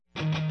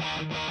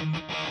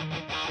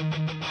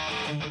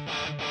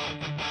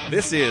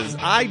This is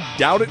I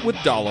Doubt It with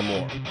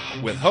Dollamore,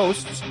 with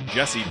hosts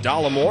Jesse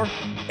Dollamore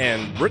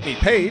and Brittany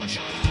Page,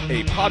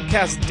 a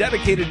podcast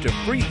dedicated to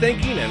free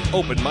thinking and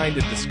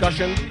open-minded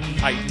discussion,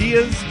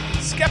 ideas,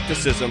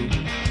 skepticism,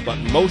 but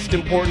most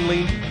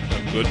importantly,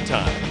 a good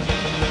time.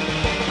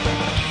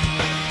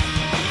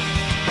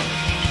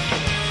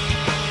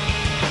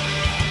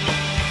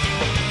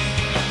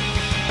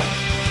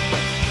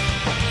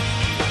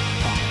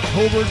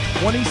 October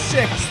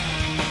 26th,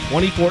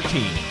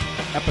 2014.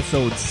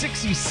 Episode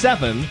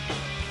 67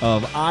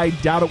 of I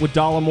Doubt It with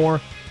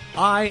Dollamore.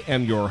 I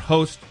am your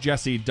host,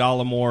 Jesse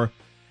Dollamore,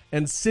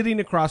 and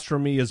sitting across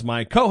from me is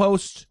my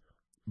co-host,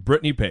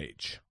 Brittany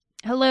Page.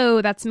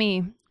 Hello, that's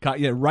me. Caught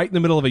you right in the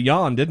middle of a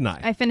yawn, didn't I?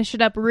 I finished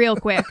it up real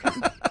quick.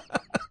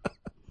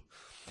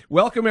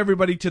 Welcome,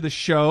 everybody, to the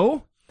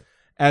show.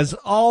 As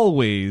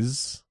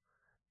always,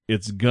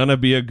 it's gonna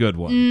be a good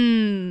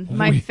one.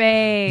 My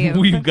fave.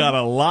 We've got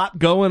a lot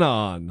going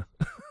on.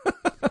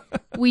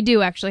 We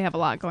do actually have a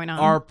lot going on.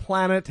 Our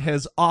planet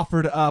has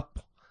offered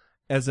up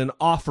as an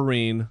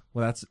offering,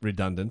 well, that's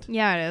redundant.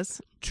 Yeah, it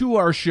is. To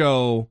our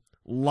show,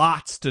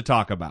 lots to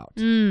talk about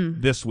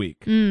this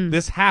week,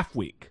 this half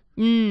week,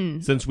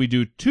 since we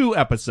do 2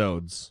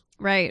 episodes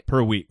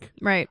per week.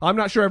 Right. I'm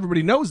not sure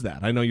everybody knows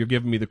that. I know you're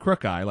giving me the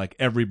crook eye, like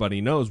everybody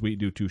knows we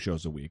do 2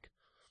 shows a week.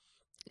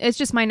 It's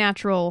just my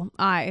natural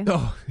eye.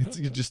 Oh, it's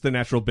just the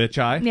natural bitch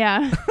eye?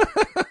 Yeah.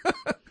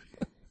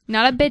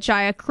 Not a bitch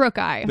eye, a crook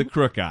eye. The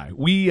crook eye.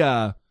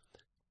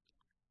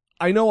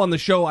 I know on the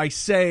show I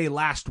say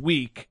last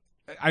week,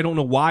 I don't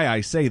know why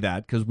I say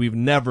that, because we've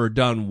never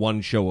done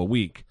 1 show a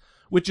week,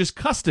 which is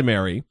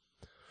customary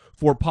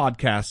for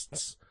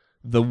podcasts,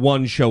 the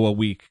 1 show a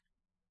week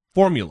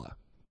formula.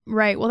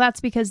 Right. Well,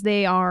 that's because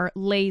they are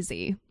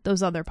lazy,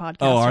 those other podcasters.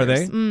 Oh, are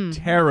they?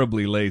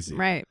 Terribly lazy.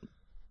 Right.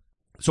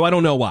 So I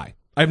don't know why.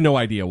 I have no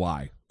idea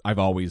why. I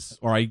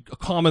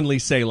commonly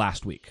say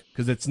last week,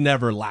 because it's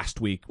never last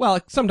week. Well,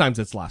 sometimes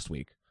it's last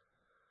week.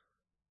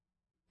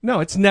 No,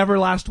 it's never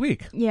last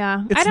week.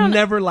 Yeah. It's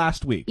never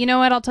last week. You know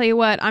what? I'll tell you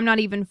what. I'm not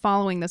even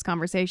following this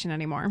conversation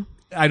anymore.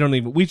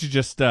 We should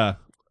just, all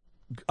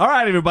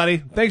right, everybody.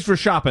 Thanks for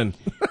shopping.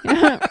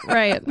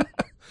 Right.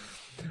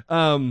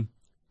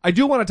 I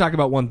do want to talk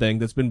about one thing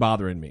that's been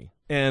bothering me.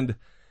 And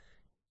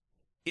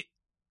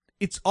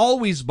it's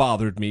always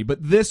bothered me,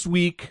 but this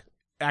week,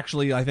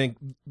 actually, I think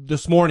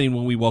this morning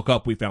when we woke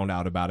up, we found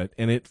out about it,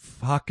 and it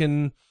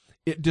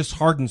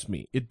disheartens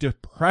me. It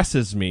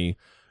depresses me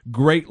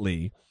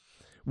greatly.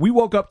 We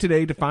woke up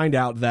today to find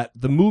out that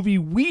the movie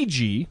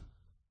Uygur,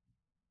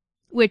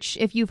 which,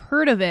 if you've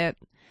heard of it,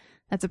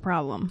 that's a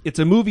problem. It's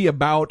a movie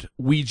about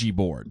Ouija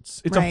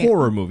boards. It's a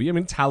horror movie. I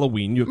mean, it's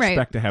Halloween. You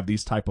expect to have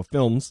these type of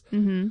films.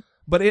 Mm-hmm.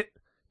 But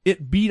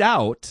it beat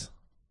out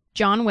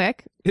John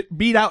Wick. It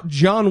beat out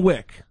John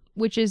Wick,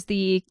 which is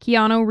the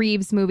Keanu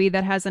Reeves movie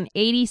that has an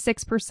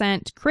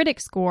 86%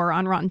 critic score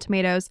on Rotten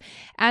Tomatoes,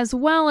 as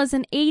well as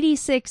an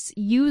 86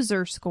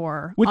 user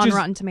score on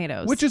Rotten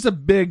Tomatoes. Which is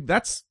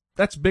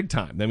that's big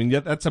time. I mean,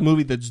 that's a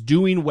movie that's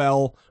doing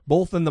well,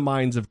 both in the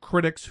minds of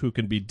critics who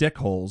can be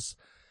dickholes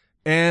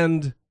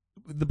and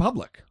the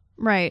public.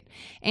 Right.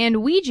 And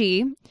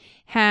Uygur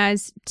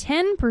has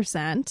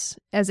 10%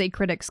 as a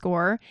critic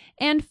score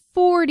and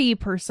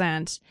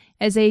 40%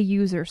 as a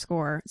user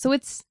score. So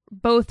it's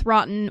both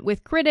rotten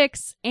with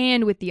critics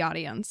and with the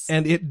audience.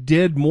 And it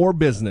did more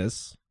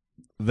business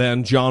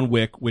than John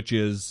Wick, which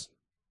is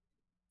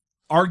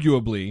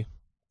arguably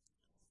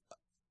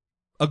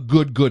a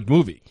good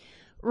movie.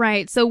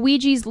 Right. So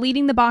Ouija's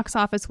leading the box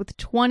office with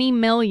 $20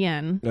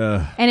 million,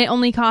 and it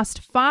only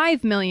cost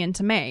 $5 million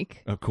to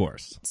make. Of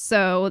course.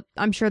 So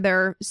I'm sure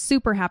they're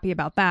super happy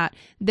about that.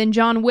 Then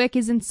John Wick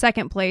is in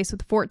second place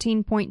with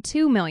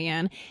 $14.2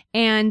 million,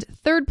 and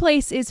third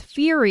place is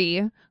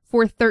Fury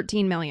for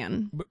 $13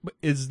 million. But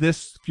is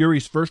this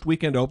Fury's first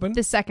weekend open?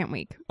 The second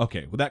week.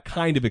 Okay, well that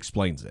kind of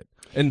explains it.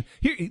 And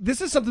this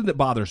is something that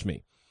bothers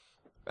me.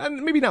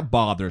 And maybe not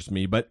bothers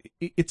me, but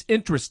it's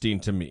interesting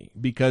to me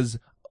because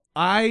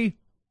I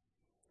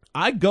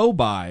go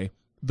by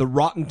the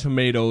Rotten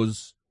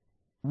Tomatoes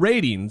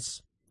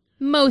ratings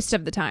most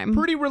of the time.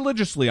 Pretty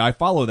religiously, I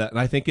follow that, and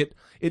I think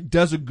it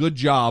does a good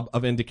job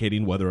of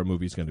indicating whether a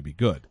movie's going to be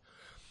good.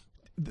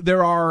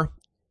 There are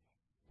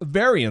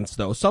variants,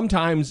 though.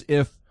 Sometimes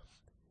if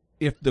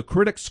the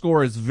critic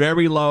score is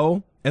very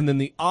low and then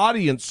the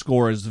audience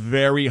score is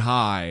very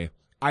high,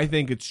 I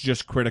think it's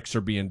just critics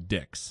are being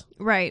dicks.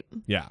 Right.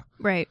 Yeah.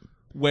 Right.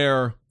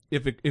 Where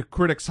if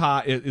critics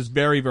high is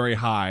very, very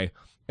high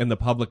and the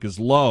public is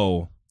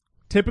low,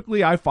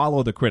 typically I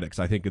follow the critics.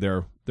 I think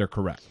they're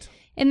correct.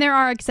 And there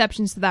are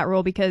exceptions to that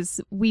rule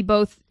because we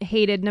both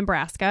hated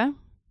Nebraska.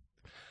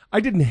 I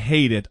didn't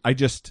hate it.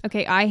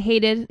 Okay, I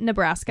hated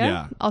Nebraska.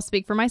 Yeah. I'll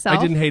speak for myself.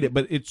 I didn't hate it,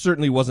 but it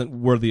certainly wasn't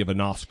worthy of an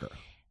Oscar.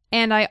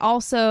 And I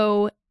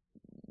also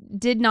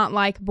did not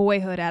like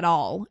Boyhood at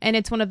all. And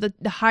it's one of the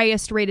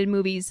highest rated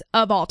movies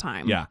of all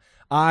time. Yeah.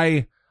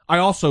 I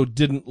also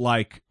didn't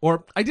like,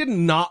 or I did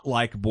not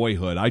like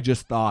Boyhood. I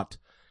just thought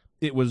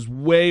it was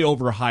way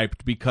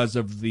overhyped because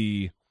of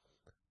the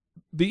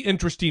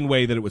interesting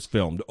way that it was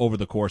filmed over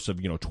the course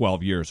of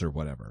 12 years or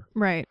whatever.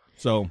 Right.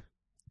 So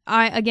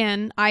I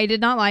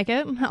did not like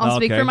it. I'll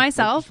speak for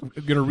myself. I'm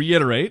going to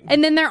reiterate.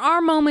 And then there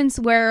are moments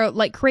where,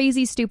 like,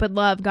 Crazy Stupid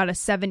Love got a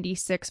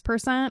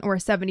 76% or a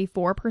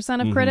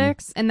 74% of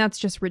critics, and that's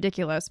just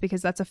ridiculous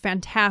because that's a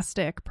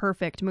fantastic,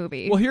 perfect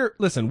movie. Well, here,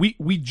 listen,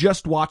 we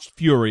just watched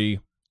Fury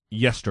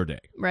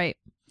yesterday. Right.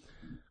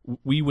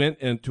 We went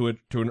into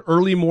to an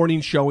early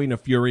morning showing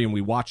of Fury, and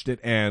we watched it,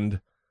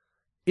 and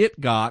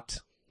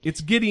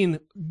it's getting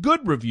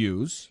good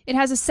reviews. It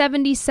has a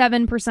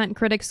 77%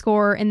 critic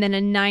score and then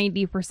a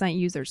 90%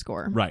 user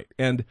score. Right.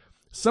 And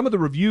some of the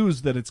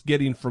reviews that it's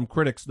getting from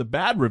critics, the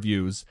bad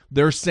reviews,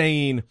 they're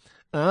saying,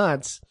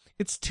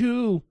 it's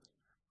too,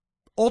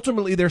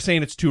 ultimately they're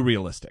saying it's too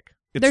realistic.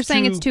 They're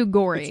saying it's too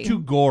gory. It's too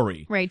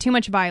gory. Right. Too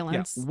much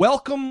violence. Yeah.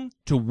 Welcome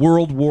to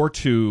World War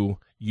II,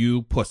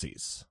 you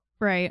pussies.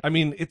 Right. I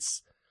mean,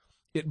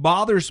 it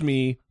bothers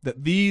me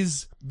that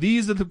these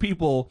are the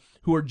people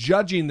who are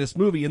judging this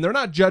movie, and they're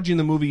not judging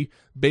the movie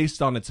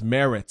based on its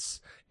merits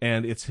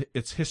and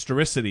its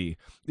historicity.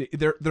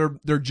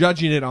 They're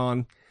judging it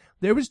on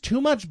there was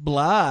too much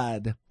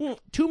blood,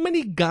 too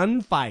many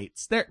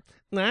gunfights.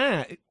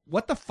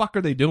 What the fuck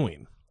are they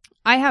doing?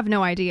 I have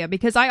no idea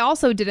because I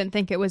also didn't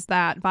think it was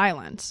that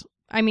violent.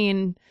 I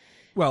mean,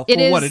 well,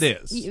 for what it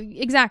is.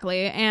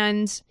 Exactly.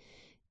 And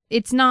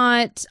it's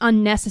not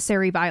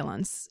unnecessary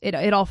violence.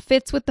 It all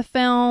fits with the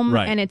film,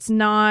 right. And it's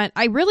not...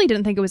 I really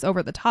didn't think it was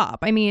over the top.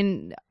 I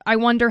mean, I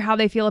wonder how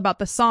they feel about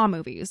the Saw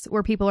movies,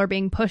 where people are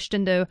being pushed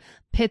into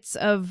pits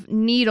of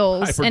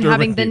needles and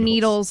having the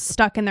needles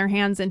stuck in their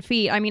hands and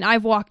feet. I mean,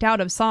 I've walked out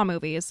of Saw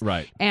movies,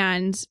 right?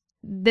 And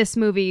this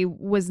movie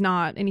was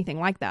not anything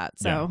like that.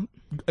 So,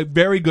 a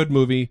very good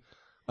movie.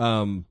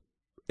 And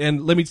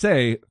let me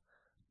say,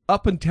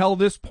 up until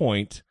this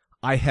point,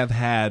 I have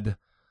had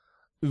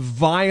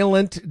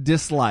violent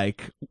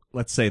dislike,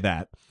 let's say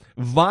that,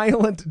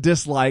 violent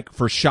dislike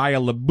for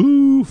Shia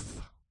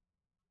LaBeouf,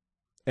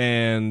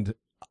 and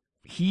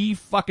he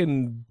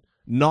fucking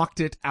knocked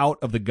it out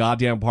of the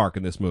goddamn park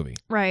in this movie.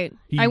 Right.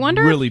 He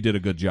really did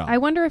a good job. I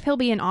wonder if he'll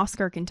be an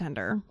Oscar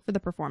contender for the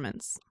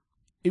performance.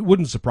 It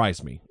wouldn't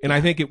surprise me, and I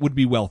think it would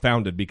be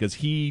well-founded because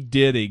he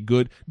did a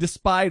good,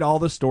 despite all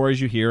the stories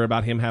you hear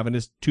about him having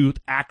his tooth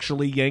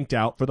actually yanked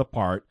out for the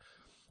part,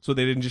 so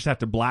they didn't just have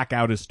to black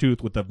out his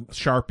tooth with a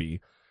Sharpie.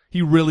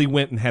 He really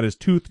went and had his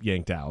tooth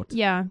yanked out.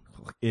 Yeah.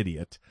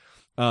 Idiot.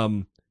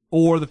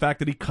 Or the fact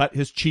that he cut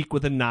his cheek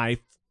with a knife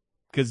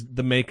because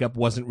the makeup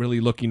wasn't really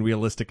looking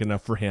realistic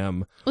enough for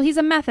him. Well, he's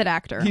a method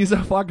actor. He's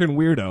a fucking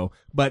weirdo.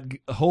 But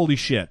holy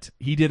shit,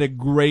 he did a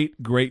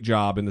great, great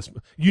job in this.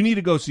 You need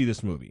to go see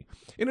this movie.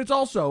 And it's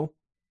also,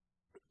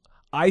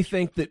 I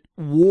think that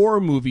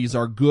war movies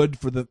are good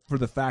for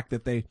the fact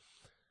that they,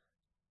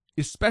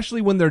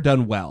 especially when they're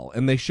done well,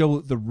 and they show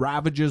the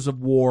ravages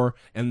of war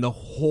and the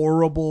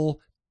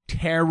horrible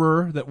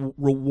terror that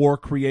war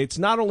creates,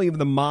 not only in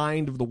the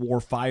mind of the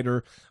war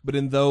fighter, but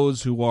in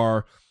those who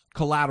are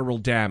collateral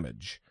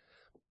damage.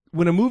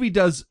 When a movie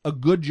does a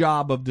good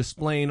job of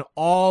displaying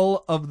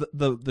all of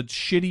the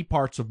shitty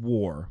parts of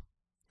war,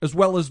 as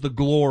well as the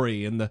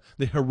glory and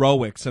the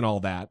heroics and all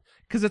that,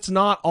 because it's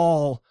not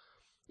all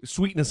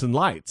sweetness and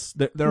lights.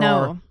 There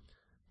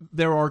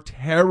are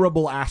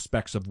terrible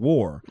aspects of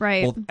war,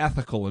 right? Both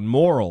ethical and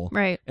moral,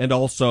 right? And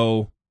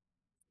also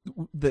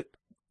the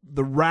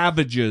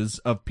ravages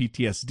of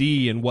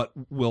PTSD and what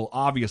will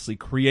obviously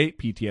create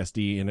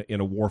PTSD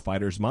in a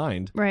warfighter's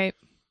mind, right?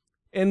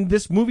 And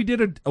this movie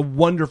did a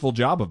wonderful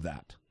job of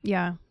that.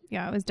 Yeah,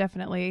 it's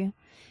definitely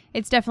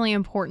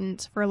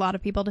important for a lot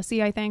of people to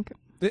see, I think.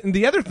 And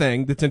the other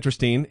thing that's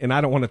interesting, and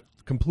I don't want to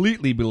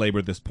completely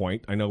belabor this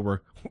point, I know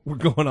we're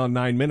going on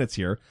 9 minutes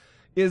here,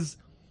 is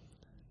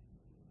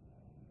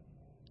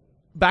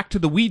back to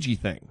the Ouija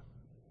thing.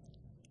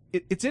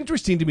 It's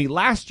interesting to me.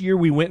 Last year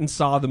we went and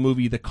saw the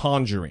movie The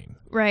Conjuring.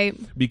 Right.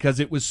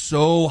 Because it was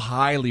so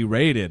highly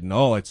rated. And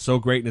it's so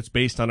great and it's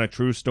based on a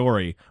true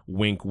story.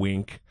 Wink,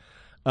 wink.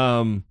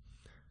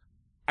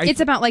 It's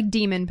about like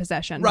demon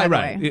possession.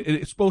 Right.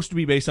 It's supposed to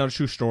be based on a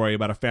true story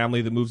about a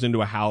family that moves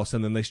into a house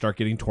and then they start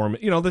getting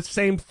tormented. The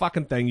same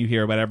fucking thing you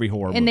hear about every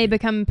horror movie. And they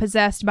become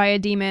possessed by a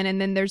demon, and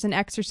then there's an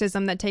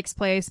exorcism that takes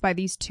place by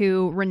these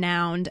two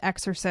renowned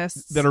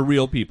exorcists that are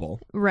real people.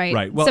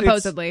 Right. Well,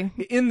 supposedly.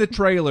 In the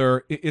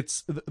trailer,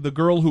 it's the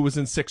girl who was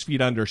in 6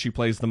 Feet Under. She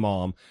plays the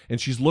mom,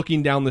 and she's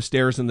looking down the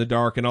stairs in the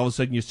dark, and all of a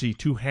sudden you see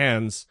two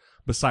hands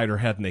beside her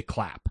head, and they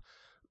clap.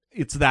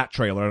 It's that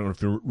trailer. I don't know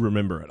if you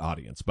remember it,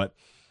 audience, but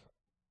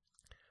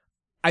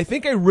I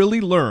think I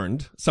really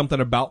learned something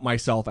about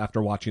myself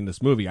after watching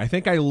this movie. I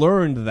think I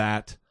learned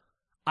that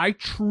I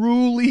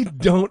truly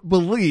don't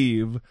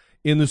believe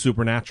in the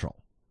supernatural.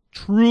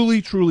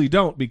 Truly, truly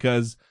don't,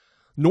 because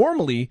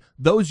normally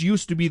those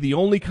used to be the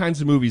only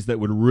kinds of movies that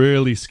would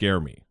really scare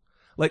me.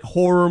 Like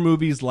horror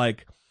movies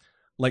like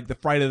the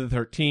Friday the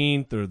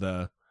 13th or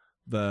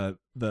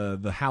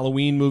the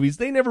Halloween movies,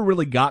 they never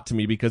really got to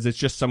me because it's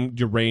just some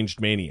deranged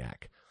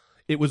maniac.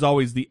 it was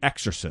always The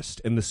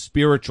Exorcist and the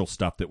spiritual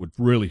stuff that would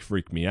really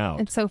freak me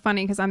out. It's so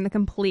funny because I'm the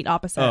complete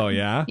opposite. Oh,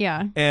 yeah?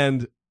 Yeah.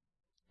 And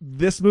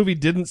this movie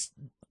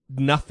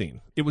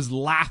nothing. It was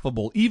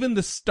laughable. Even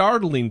the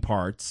startling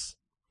parts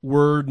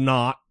were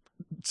not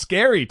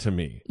scary to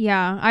me.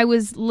 Yeah, I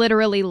was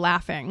literally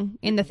laughing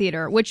in the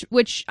theater,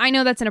 which I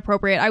know that's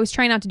inappropriate. I was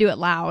trying not to do it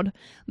loud,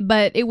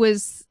 but it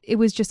was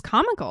just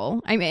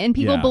comical. I mean, and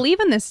people believe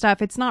in this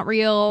stuff. It's not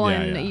real,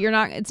 and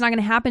it's not going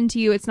to happen to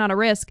you. It's not a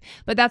risk.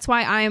 But that's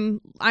why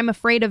I'm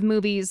afraid of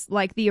movies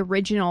like the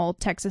original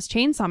Texas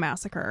Chainsaw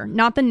Massacre,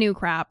 not the new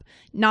crap,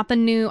 not the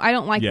new. I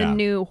don't like the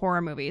new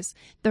horror movies,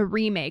 the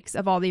remakes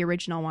of all the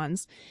original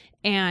ones,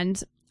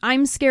 and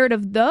I'm scared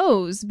of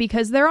those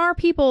because there are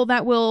people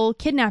that will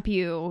kidnap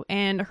you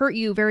and hurt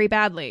you very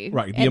badly.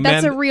 Right.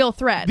 That's a real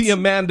threat. The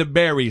Amanda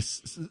Berry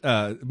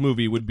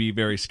movie would be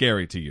very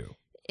scary to you.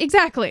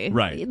 Exactly.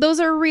 Right. Those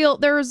are real.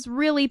 There's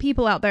really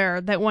people out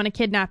there that want to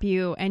kidnap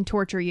you and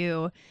torture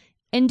you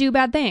and do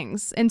bad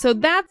things. And so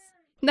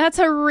that's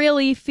a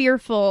really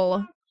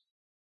fearful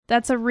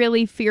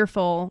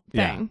thing.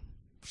 Yeah.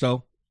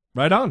 So,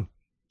 right on.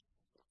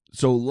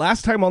 So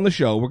last time on the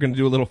show, we're going to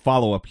do a little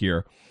follow-up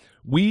here.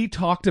 We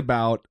talked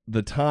about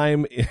the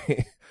time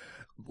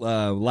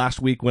last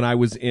week when I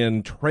was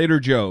in Trader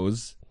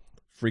Joe's,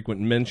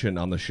 frequent mention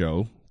on the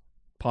show,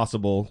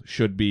 possible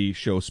should-be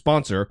show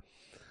sponsor,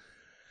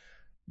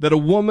 that a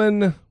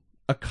woman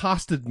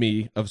accosted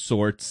me of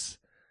sorts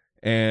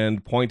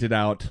and pointed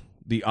out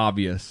the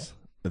obvious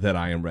that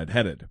I am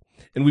redheaded.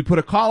 And we put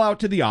a call out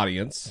to the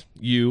audience,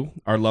 you,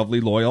 our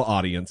lovely, loyal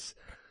audience,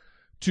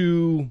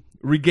 to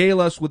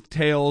regale us with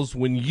tales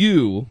when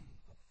you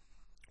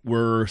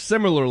were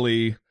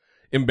similarly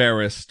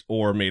embarrassed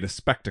or made a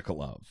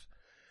spectacle of.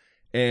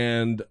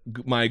 And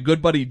my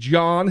good buddy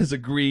John has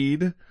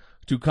agreed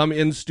to come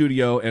in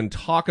studio and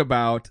talk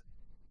about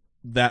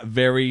that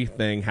very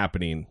thing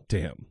happening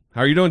to him.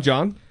 How are you doing,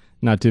 John?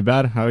 Not too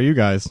bad. How are you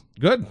guys?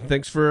 Good.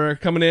 Thanks for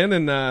coming in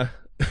and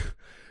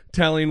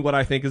telling what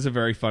I think is a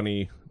very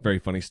funny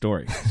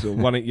story. So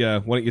why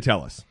don't you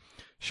tell us?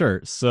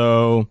 Sure.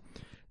 So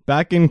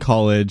back in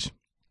college,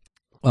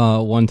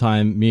 one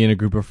time me and a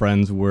group of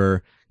friends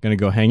were going to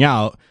go hang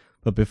out,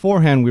 but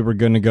beforehand we were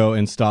going to go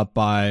and stop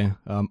by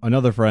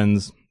another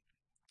friend's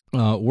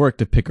work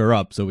to pick her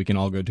up so we can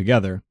all go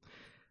together.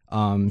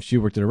 She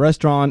worked at a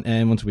restaurant,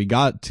 and once we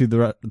got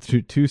to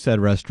to said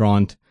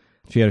restaurant,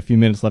 she had a few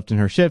minutes left in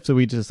her shift, so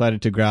we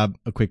decided to grab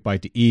a quick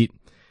bite to eat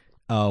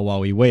while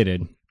we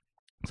waited.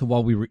 So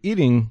while we were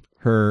eating,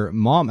 her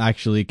mom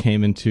actually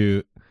came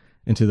into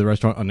the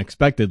restaurant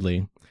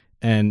unexpectedly,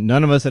 and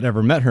none of us had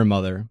ever met her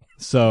mother.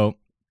 So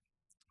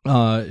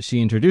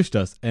she introduced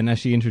us, and as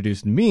she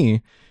introduced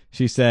me,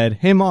 she said,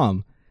 "Hey,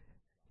 Mom,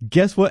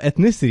 guess what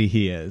ethnicity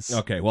he is?"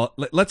 Okay, well,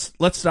 let's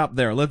stop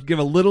there. Let's give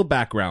a little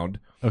background.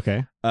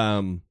 Okay.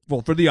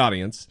 Well, for the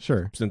audience,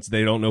 Sure. since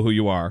they don't know who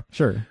you are.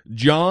 Sure.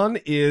 John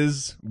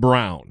is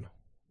brown.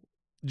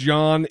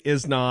 John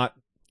is not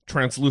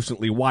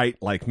translucently white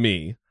like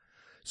me.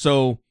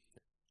 So,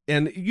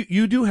 and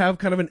you do have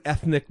kind of an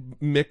ethnic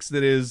mix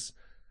that is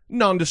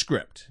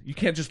nondescript. You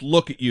can't just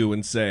look at you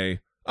and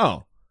say,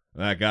 "Oh,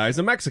 that guy's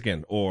a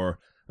Mexican," or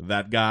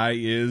 "that guy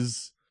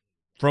is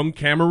from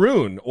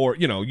Cameroon," or,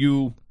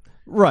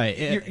 Right.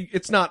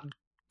 It's not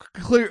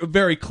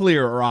very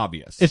clear or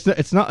obvious.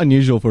 It's not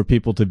unusual for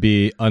people to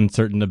be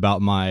uncertain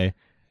about my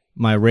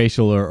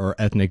racial or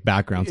ethnic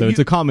background. So it's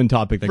a common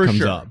topic that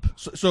comes up.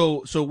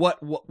 So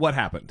what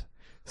happened?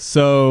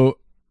 So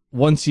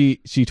once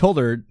she told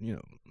her,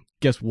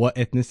 guess what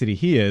ethnicity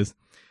he is,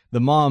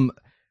 the mom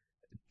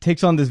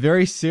takes on this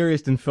very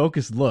serious and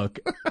focused look,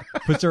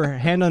 puts her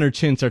hand on her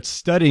chin, starts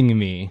studying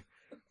me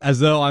as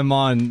though I'm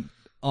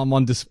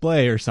on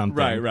display or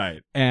something.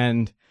 Right.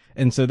 And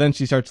so then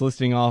she starts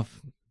listing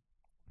off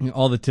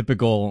all the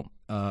typical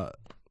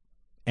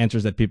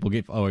answers that people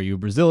give. Oh, are you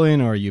Brazilian,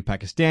 or are you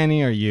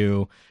Pakistani? Are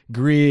you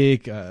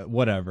Greek?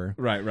 Whatever.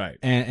 Right.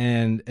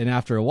 And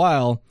after a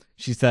while,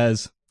 she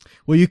says,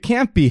 "Well, you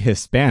can't be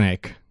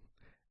Hispanic."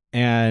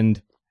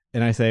 And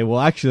I say, "Well,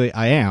 actually,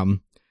 I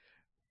am.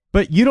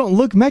 But you don't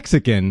look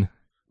Mexican."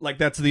 Like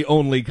that's the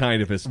only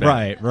kind of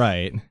Hispanic.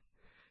 Right.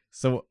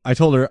 So I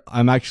told her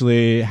I'm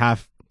actually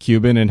half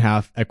Cuban and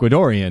half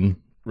Ecuadorian.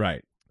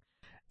 Right.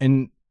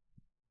 And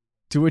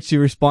to which she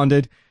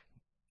responded,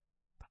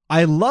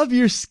 "I love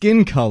your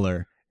skin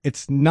color.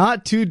 It's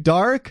not too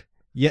dark,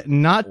 yet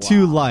not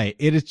too light.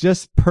 It is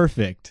just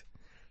perfect."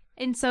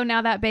 And so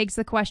now that begs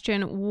the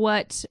question,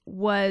 what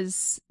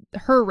was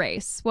her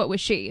race? What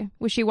was she?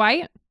 Was she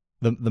white?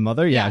 The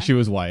mother? Yeah, she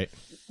was white.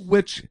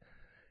 Which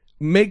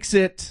makes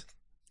it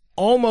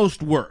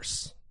almost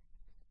worse.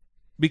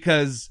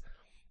 Because,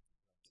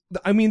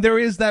 there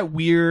is that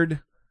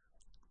weird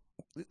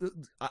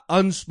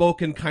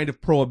unspoken kind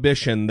of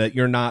prohibition that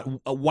you're not,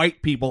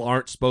 white people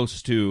aren't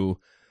supposed to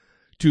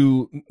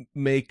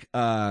make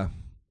a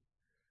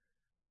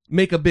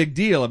big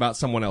deal about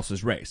someone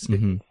else's race.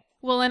 Mm-hmm.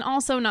 Well, and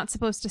also not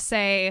supposed to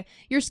say,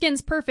 your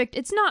skin's perfect,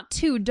 it's not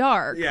too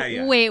dark.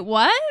 Yeah. Wait,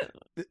 what?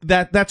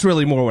 That's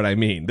really more what I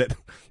mean.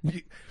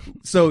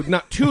 So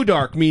not too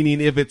dark,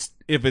 meaning if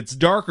it's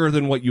darker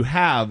than what you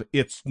have,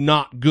 it's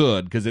not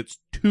good because it's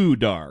too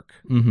dark.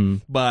 Mm-hmm.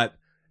 But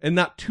and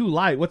not too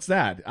light. What's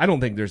that? I don't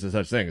think there's a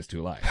such thing as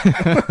too light.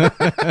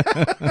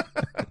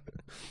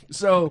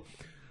 So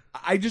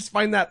I just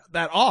find that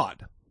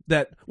odd.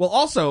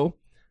 Also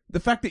the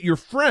fact that your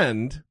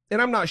friend,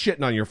 and I'm not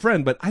shitting on your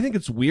friend, but I think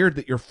it's weird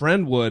that your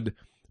friend would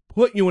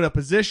put you in a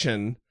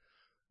position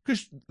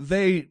because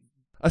they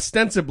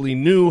ostensibly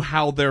knew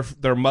how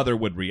their mother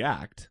would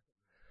react,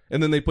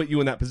 and then they put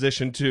you in that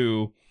position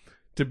to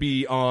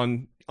be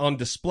on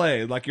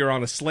display like you're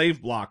on a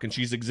slave block and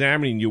she's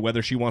examining you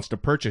whether she wants to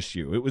purchase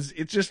you.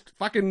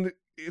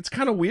 It's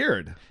kind of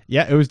weird.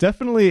 Yeah, it was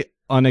definitely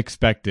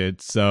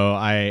unexpected, so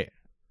I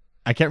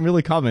can't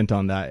really comment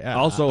on that.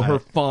 Also, her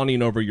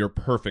fawning over your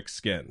perfect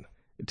skin.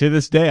 To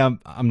this day,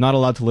 I'm not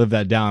allowed to live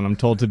that down. I'm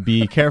told to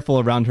be careful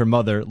around her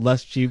mother,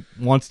 lest she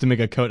wants to make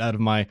a coat out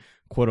of my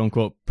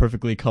quote-unquote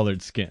perfectly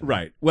colored skin.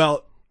 Right.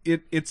 Well,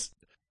 it's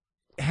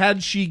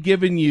had she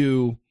given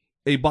you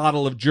a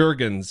bottle of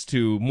Jergens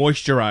to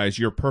moisturize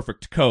your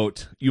perfect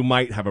coat, you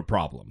might have a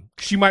problem.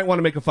 She might want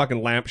to make a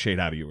fucking lampshade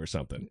out of you or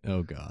something.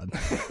 Oh, God.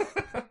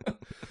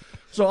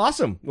 So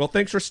awesome. Well,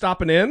 thanks for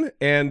stopping in,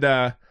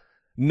 and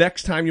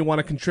next time you want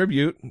to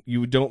contribute,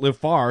 you don't live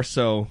far,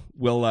 so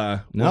we'll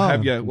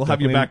have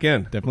you back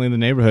in. Definitely in the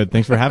neighborhood.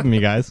 Thanks for having me,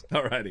 guys.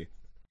 Alrighty.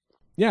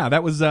 Yeah,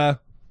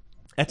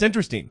 that's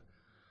interesting.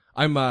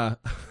 I'm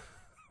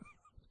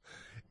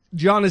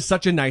John is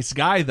such a nice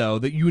guy though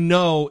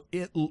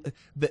that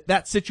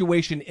that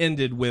situation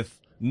ended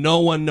with no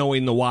one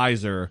knowing the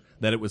wiser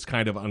that it was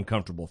kind of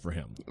uncomfortable for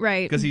him.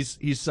 Right. Because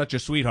he's such a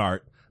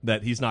sweetheart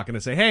that he's not going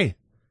to say, "Hey,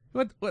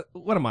 what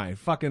am I,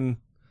 fucking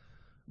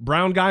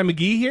brown guy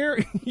McGee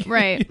here?"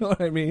 Right. You know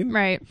what I mean?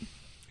 Right.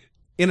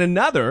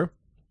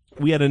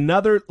 We had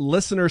another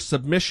listener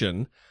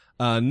submission.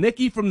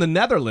 Nikki from the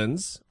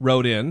Netherlands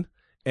wrote in,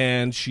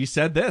 and she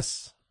said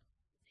this.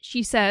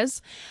 She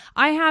says,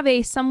 I have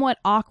a somewhat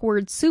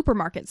awkward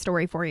supermarket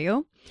story for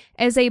you.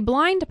 As a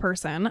blind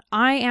person,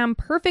 I am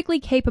perfectly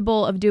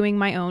capable of doing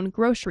my own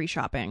grocery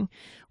shopping,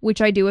 which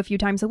I do a few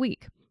times a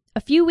week.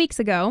 A few weeks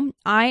ago,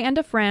 I and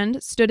a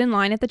friend stood in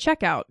line at the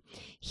checkout.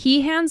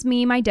 He hands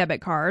me my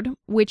debit card,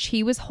 which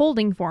he was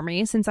holding for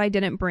me since I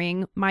didn't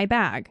bring my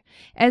bag.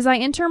 As I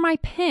enter my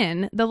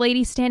PIN, the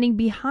lady standing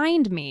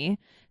behind me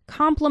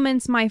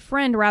compliments my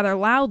friend rather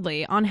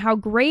loudly on how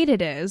great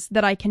it is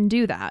that I can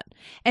do that,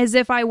 as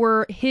if I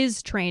were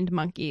his trained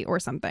monkey or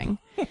something.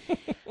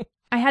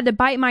 I had to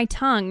bite my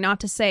tongue not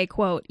to say,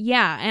 quote,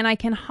 yeah, and I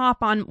can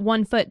hop on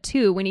 1 foot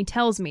too when he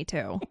tells me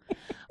to,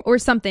 or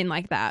something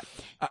like that.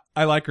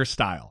 I like her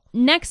style.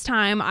 Next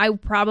time, I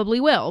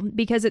probably will,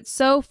 because it's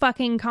so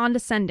fucking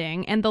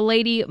condescending, and the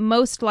lady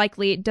most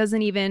likely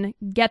doesn't even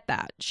get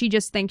that. She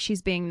just thinks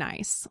she's being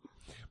nice.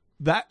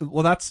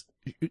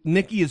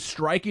 Nikki is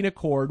striking a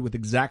chord with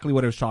exactly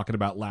what I was talking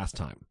about last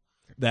time.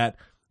 That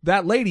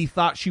lady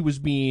thought she was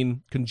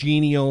being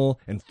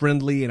congenial and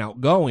friendly and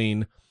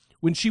outgoing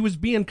when she was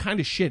being kind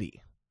of shitty.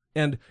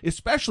 And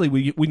especially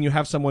when you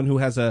have someone who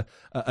has a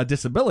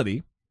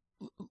disability,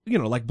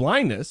 like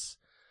blindness.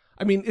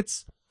 I mean,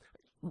 it's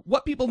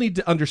what people need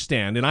to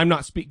understand. And I'm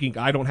not speaking,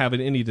 I don't have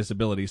any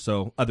disability.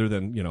 So other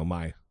than,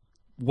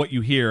 what you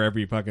hear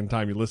every fucking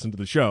time you listen to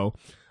the show.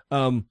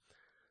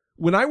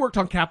 When I worked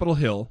on Capitol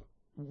Hill,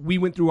 we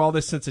went through all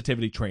this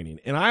sensitivity training.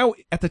 And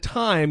at the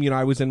time,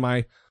 I was in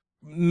my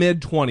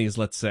mid-20s,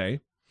 let's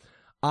say.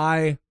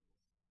 I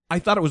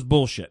thought it was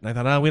bullshit. And I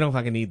thought, we don't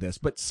fucking need this.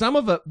 But some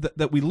of it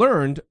that we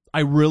learned,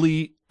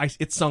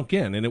 it sunk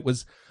in. And it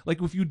was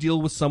like if you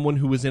deal with someone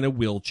who is in a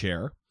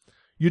wheelchair,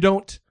 you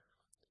don't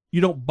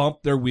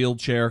bump their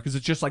wheelchair because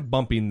it's just like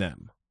bumping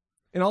them.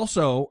 And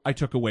also, I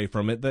took away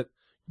from it that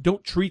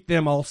don't treat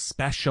them all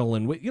special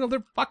and,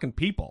 they're fucking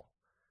people.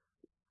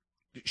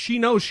 She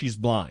knows she's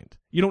blind.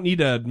 You don't need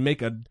to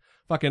make a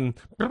fucking,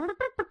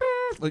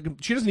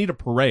 she doesn't need a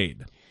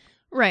parade.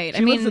 Right.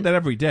 She lives with that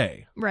every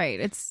day. Right.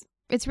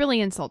 It's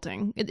really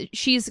insulting.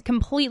 She's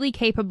completely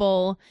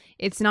capable.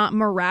 It's not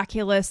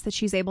miraculous that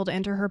she's able to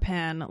enter her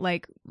PIN.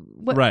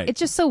 Right. It's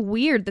just so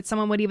weird that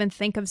someone would even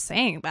think of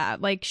saying that.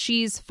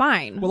 She's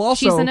fine. Well,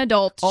 also, she's an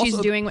adult. She's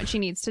doing what she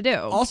needs to do.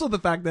 Also, the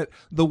fact that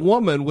the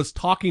woman was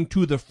talking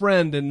to the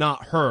friend and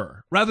not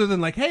her, rather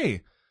than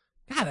hey,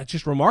 God, that's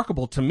just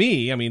remarkable to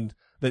me. I mean,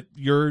 that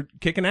you're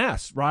kicking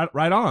ass,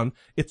 right on.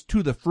 It's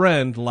to the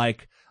friend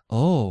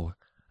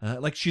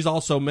she's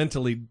also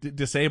mentally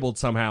disabled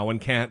somehow and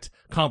can't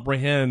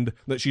comprehend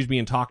that she's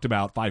being talked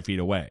about 5 feet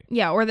away.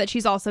 Yeah, or that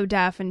she's also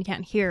deaf and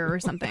can't hear or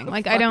something.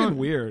 I don't.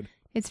 Weird.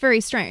 It's very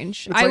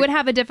strange. I would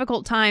have a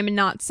difficult time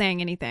not saying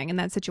anything in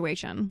that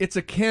situation. It's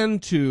akin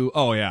to,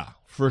 oh yeah,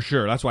 for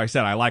sure. That's why I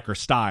said I like her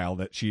style,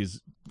 that she's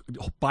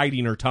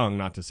biting her tongue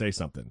not to say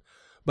something.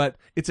 But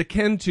it's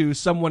akin to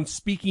someone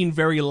speaking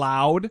very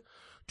loud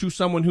to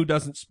someone who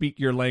doesn't speak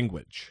your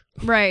language.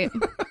 Right.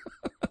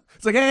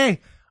 It's like, hey,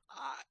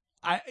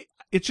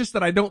 It's just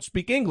that I don't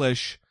speak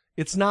English.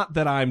 It's not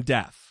that I'm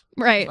deaf.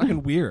 Right. It's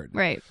fucking weird.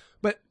 Right.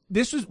 But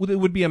it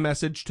would be a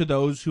message to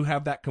those who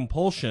have that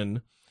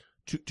compulsion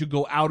to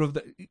go out of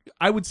the.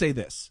 I would say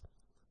this.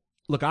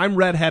 Look, I'm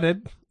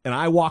redheaded and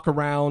I walk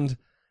around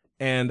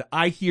and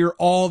I hear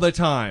all the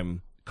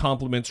time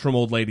compliments from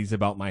old ladies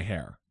about my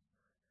hair.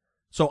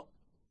 So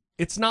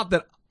it's not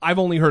that I've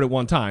only heard it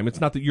one time.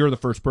 It's not that you're the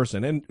first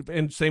person.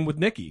 And same with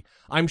Nikki.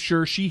 I'm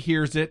sure she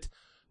hears it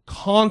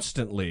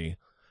constantly,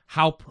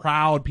 how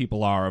proud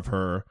people are of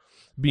her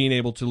being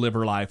able to live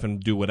her life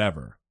and do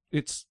whatever.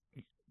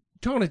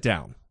 Tone it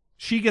down.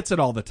 She gets it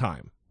all the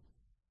time.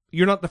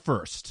 You're not the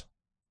first.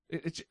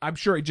 I'm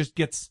sure it just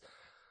gets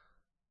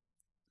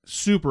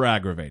super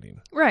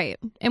aggravating. Right.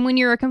 And when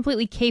you're a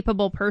completely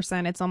capable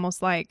person, it's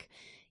almost like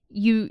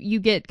you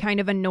get kind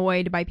of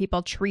annoyed by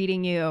people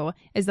treating you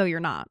as though you're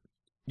not.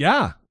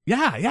 Yeah.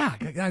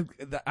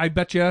 I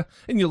bet you.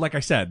 And like I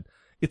said,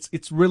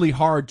 it's really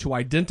hard to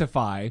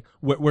identify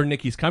where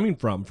Nikki's coming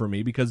from for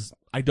me because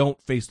I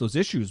don't face those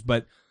issues.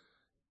 But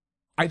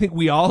I think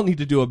we all need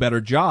to do a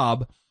better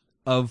job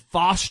of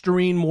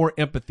fostering more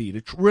empathy,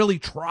 to really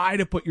try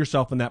to put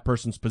yourself in that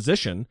person's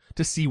position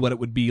to see what it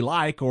would be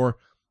like, or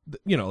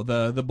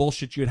the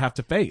bullshit you'd have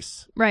to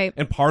face. Right.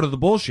 And part of the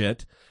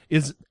bullshit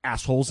is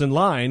assholes in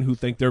line who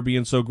think they're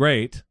being so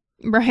great.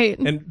 Right.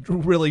 And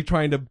really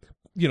trying to,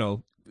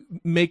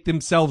 make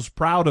themselves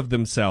proud of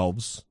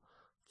themselves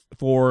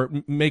for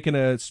making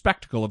a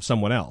spectacle of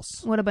someone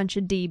else. What a bunch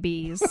of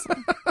DBs.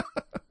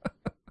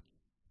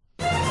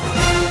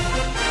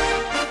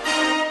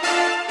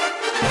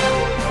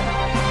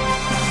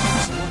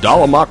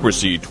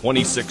 Dollamocracy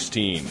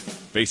 2016,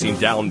 facing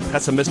down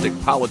pessimistic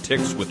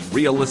politics with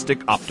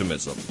realistic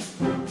optimism.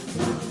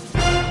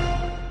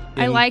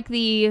 I like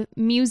the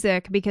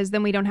music because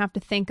then we don't have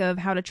to think of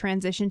how to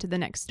transition to the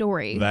next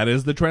story. That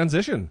is the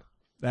transition.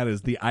 That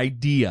is the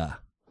idea.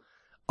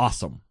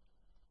 Awesome.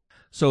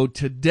 So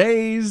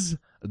today's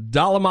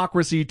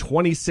Dollamocracy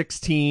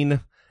 2016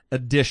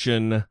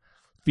 edition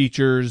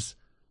features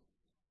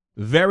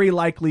very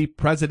likely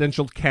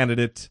presidential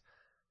candidate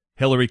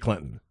Hillary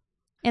Clinton.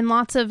 And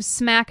lots of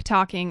smack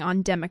talking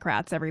on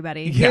Democrats,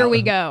 everybody. Yeah. Here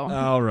we go.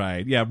 All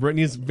right. Yeah,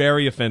 Brittany's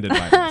very offended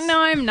by this. No,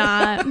 I'm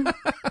not.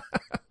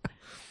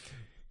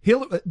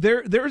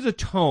 There's a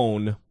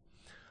tone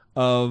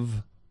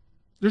of...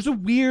 There's a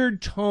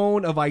weird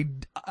tone of a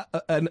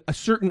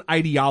certain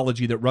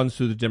ideology that runs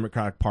through the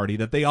Democratic Party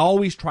that they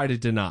always try to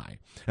deny,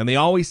 and they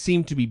always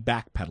seem to be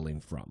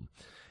backpedaling from.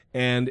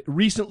 And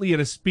recently in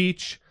a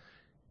speech,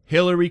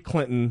 Hillary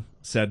Clinton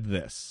said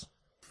this.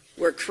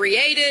 Were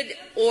created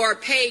or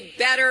paid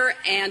better,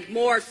 and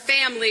more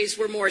families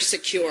were more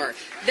secure.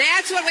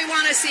 That's what we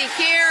want to see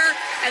here,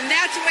 and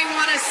that's what we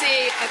want to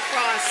see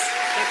across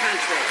the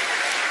country.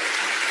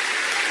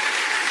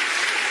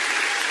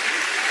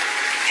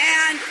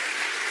 And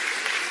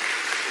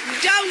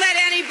don't let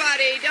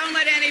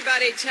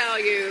anybody tell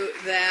you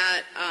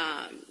that,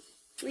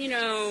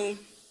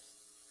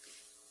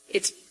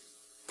 it's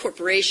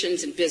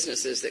corporations and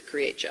businesses that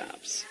create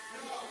jobs.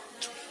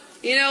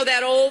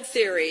 That old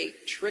theory,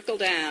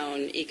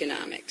 trickle-down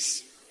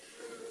economics.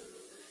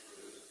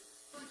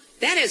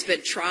 That has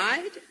been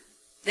tried.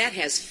 That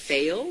has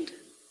failed.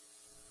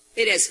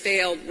 It has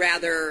failed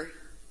rather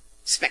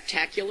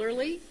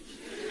spectacularly.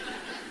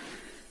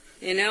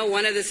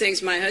 One of the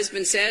things my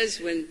husband says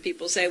when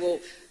people say, well,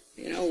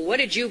 what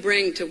did you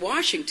bring to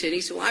Washington?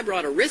 He said, well, I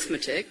brought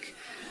arithmetic.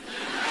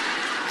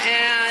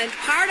 And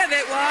part of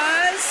it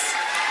was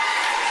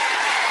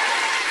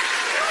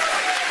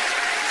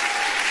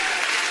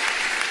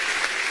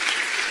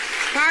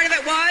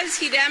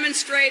he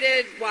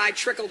demonstrated why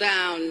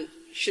trickle-down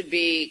should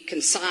be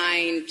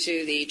consigned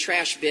to the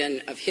trash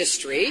bin of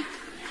history.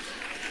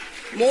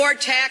 More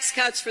tax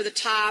cuts for the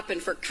top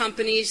and for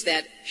companies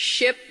that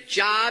ship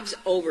jobs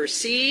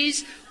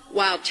overseas,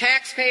 while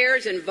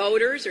taxpayers and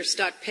voters are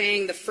stuck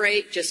paying the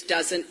freight, just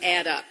doesn't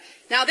add up.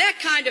 Now, that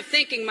kind of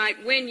thinking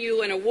might win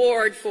you an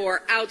award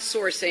for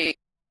outsourcing.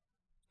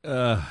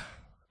 I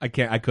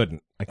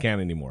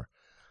can't anymore.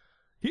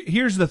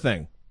 Here's the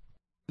thing.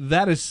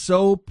 That is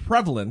so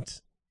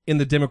prevalent in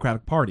the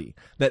Democratic Party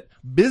that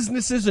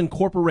businesses and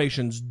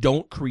corporations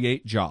don't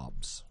create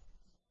jobs.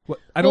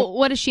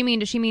 What does she mean?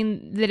 Does she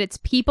mean that it's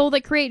people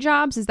that create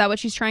jobs? Is that what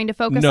she's trying to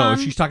focus on?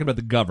 No, she's talking about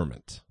the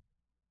government.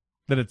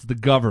 That it's the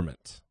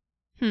government.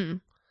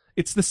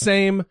 It's the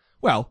same.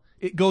 Well,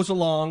 it goes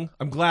along.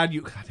 I'm glad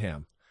you...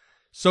 Goddamn.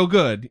 So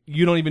good.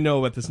 You don't even know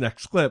about this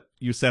next clip.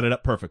 You set it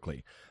up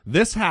perfectly.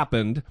 This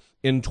happened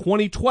in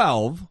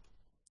 2012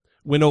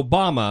 when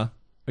Obama...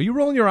 Are you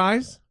rolling your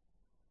eyes?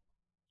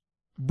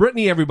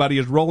 Brittany, everybody,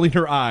 is rolling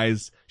her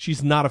eyes.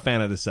 She's not a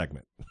fan of this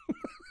segment.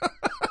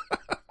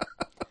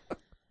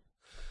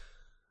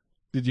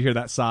 Did you hear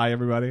that sigh,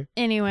 everybody?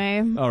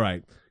 Anyway. All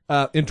right.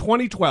 In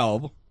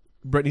 2012,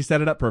 Brittany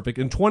set it up perfect.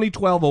 In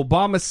 2012,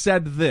 Obama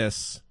said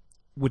this,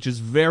 which is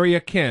very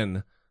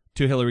akin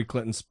to Hillary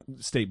Clinton's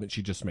statement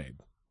she just made.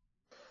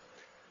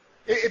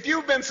 If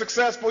you've been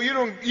successful, you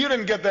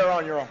didn't get there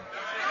on your own.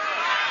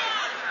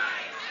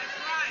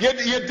 You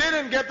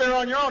didn't get there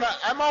on your own.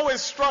 I'm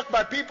always struck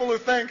by people who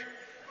think,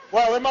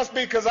 well, it must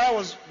be because I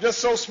was just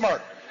so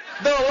smart.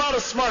 There are a lot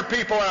of smart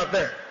people out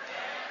there.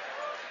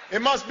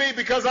 It must be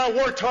because I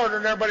worked harder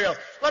than everybody else.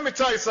 Let me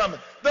tell you something.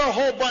 There are a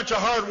whole bunch of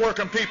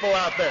hard-working people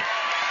out there.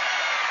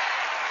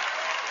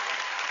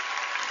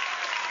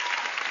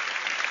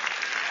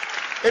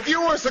 If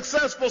you were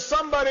successful,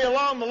 somebody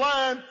along the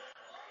line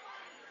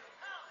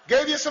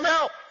gave you some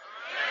help.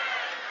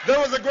 There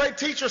was a great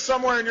teacher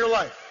somewhere in your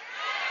life.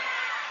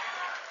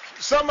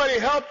 Somebody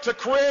helped to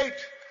create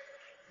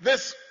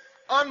this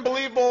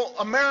unbelievable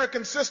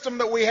American system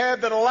that we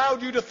had that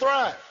allowed you to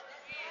thrive.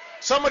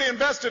 Somebody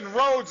invested in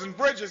roads and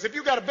bridges. If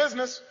you got a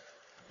business,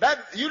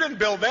 you didn't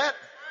build that.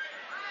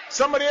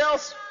 Somebody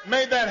else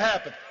made that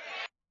happen.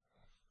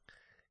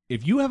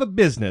 If you have a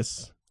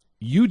business,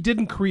 you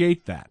didn't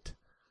create that.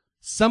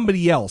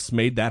 Somebody else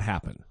made that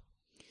happen.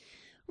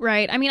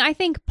 Right. I mean, I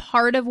think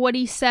part of what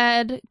he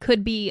said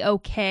could be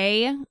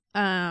okay,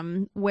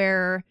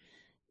 where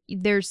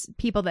there's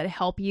people that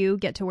help you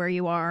get to where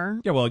you are.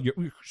 Yeah, well,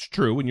 it's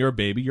true. When you're a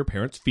baby, your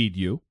parents feed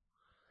you.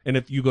 And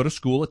if you go to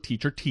school, a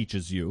teacher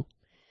teaches you.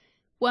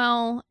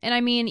 Well, and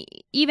I mean,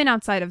 even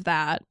outside of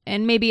that,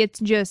 and maybe it's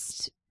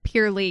just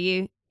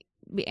purely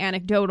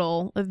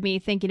anecdotal of me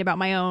thinking about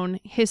my own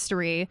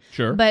history.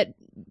 Sure. But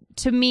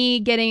to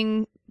me,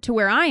 getting to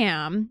where I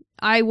am,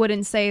 I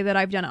wouldn't say that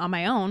I've done it on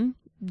my own,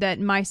 that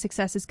my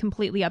success is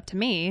completely up to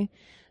me.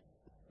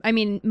 I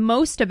mean,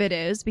 most of it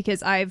is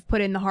because I've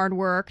put in the hard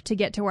work to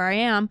get to where I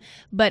am,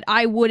 but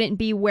I wouldn't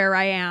be where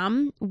I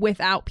am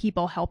without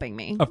people helping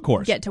me. Of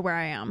course. Get to where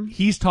I am.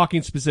 He's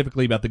talking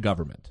specifically about the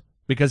government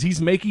because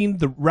he's making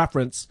the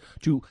reference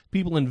to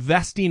people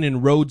investing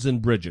in roads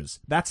and bridges.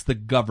 That's the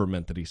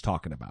government that he's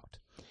talking about.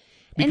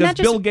 Because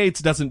Bill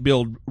Gates doesn't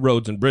build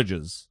roads and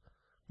bridges.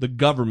 The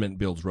government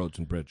builds roads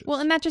and bridges. Well,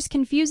 and that just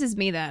confuses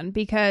me then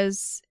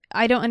because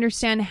I don't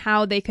understand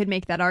how they could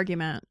make that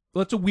argument.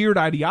 Well, it's a weird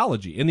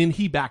ideology. And then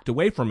he backed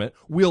away from it.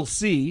 We'll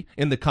see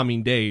in the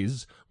coming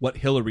days what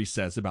Hillary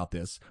says about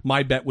this.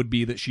 My bet would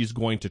be that she's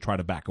going to try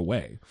to back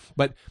away.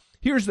 But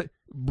here's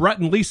Brett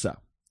and Lisa,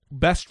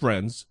 best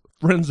friends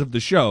of the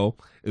show,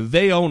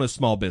 they own a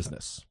small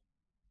business.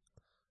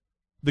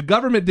 The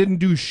government didn't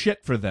do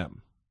shit for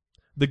them.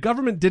 The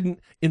government didn't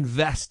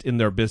invest in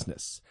their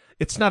business.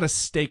 It's not a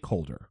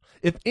stakeholder.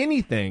 If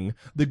anything,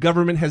 the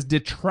government has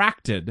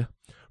detracted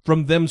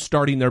from them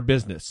starting their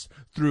business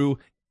through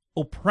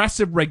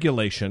oppressive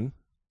regulation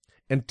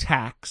and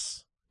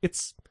tax.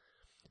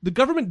 The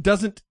government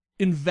doesn't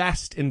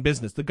invest in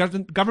business. The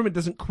government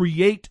doesn't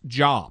create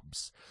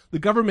jobs. The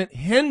government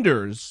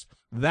hinders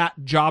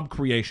that job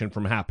creation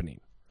from happening.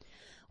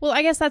 Well,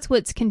 I guess that's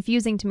what's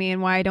confusing to me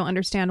and why I don't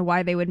understand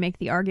why they would make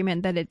the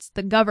argument that it's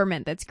the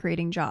government that's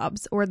creating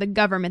jobs or the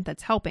government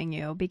that's helping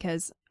you.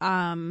 Because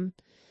when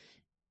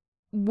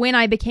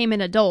I became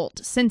an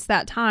adult, since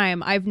that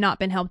time, I've not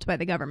been helped by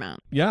the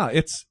government. Yeah,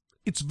 it's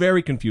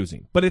very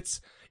confusing. But it's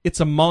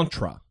a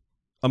mantra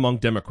among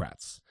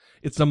Democrats.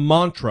 It's a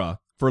mantra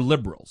for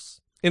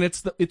liberals. And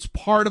it's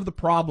part of the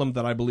problem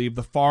that I believe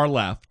the far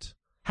left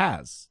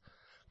has,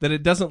 that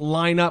it doesn't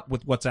line up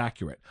with what's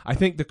accurate. I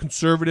think the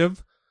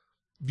conservative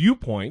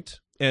viewpoint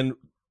and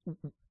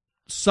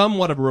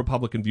somewhat of a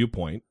Republican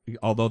viewpoint,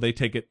 although they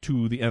take it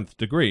to the nth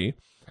degree,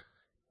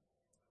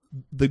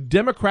 the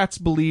Democrats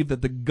believe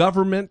that the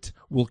government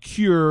will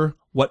cure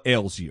what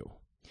ails you.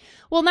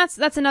 Well,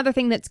 that's another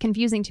thing that's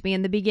confusing to me.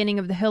 In the beginning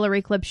of the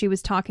Hillary clip, she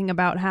was talking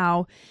about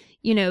how,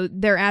 you know,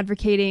 they're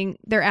advocating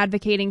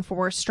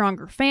for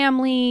stronger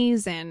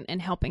families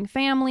and helping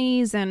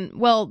families. And,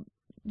 well,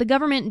 the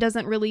government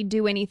doesn't really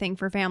do anything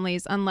for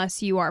families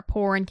unless you are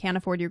poor and can't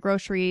afford your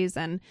groceries.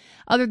 And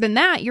other than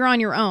that, you're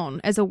on your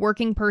own as a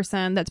working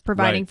person that's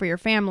providing for your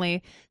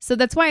family. So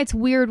that's why it's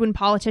weird when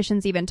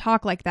politicians even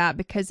talk like that,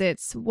 because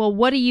it's, well,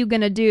 what are you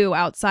going to do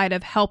outside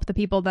of help the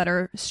people that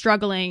are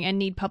struggling and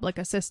need public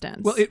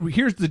assistance? Well,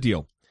 here's the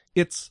deal.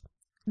 It's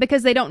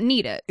because they don't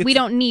need it. We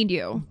don't need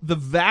you. The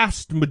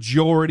vast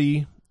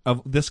majority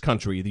of this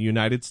country, the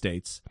United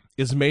States,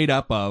 is made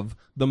up of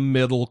the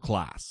middle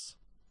class.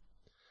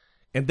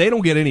 And they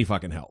don't get any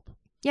fucking help.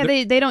 Yeah,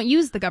 they don't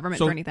use the government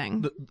for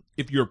anything.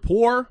 If you're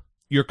poor,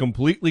 you're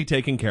completely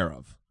taken care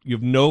of. You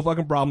have no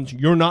fucking problems.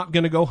 You're not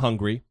going to go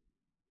hungry.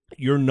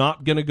 You're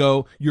going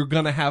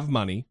to have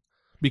money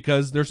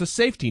because there's a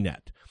safety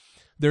net.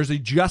 There's a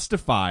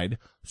justified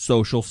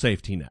social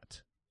safety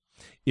net.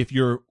 If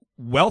you're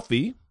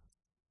wealthy,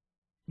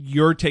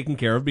 you're taken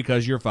care of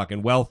because you're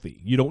fucking wealthy.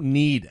 You don't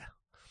need.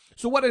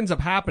 So what ends up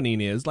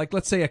happening is, like,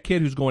 let's say a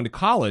kid who's going to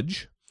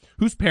college,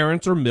 whose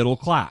parents are middle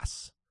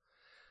class.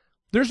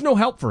 There's no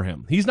help for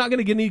him. He's not going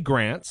to get any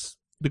grants.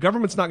 The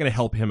government's not going to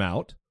help him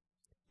out.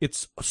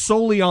 It's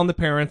solely on the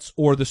parents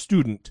or the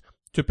student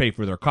to pay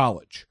for their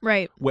college.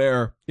 Right.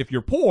 Where if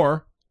you're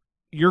poor,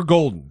 you're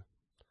golden.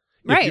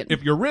 Right.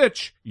 If you're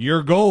rich,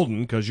 you're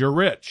golden because you're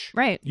rich.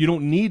 Right. You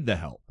don't need the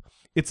help.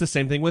 It's the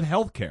same thing with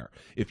healthcare.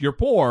 If you're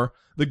poor,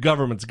 the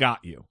government's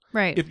got you.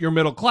 Right. If you're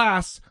middle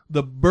class,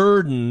 the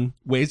burden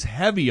weighs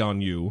heavy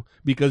on you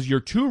because you're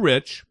too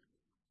rich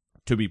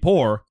to be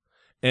poor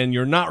and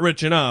you're not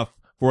rich enough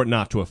for it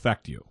not to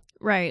affect you.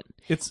 Right.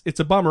 It's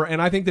a bummer,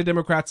 and I think the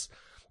Democrats,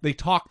 they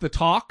talk the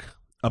talk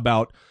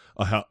about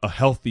a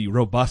healthy,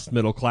 robust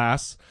middle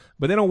class,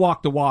 but they don't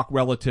walk the walk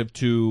relative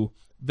to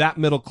that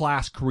middle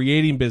class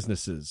creating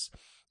businesses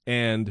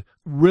and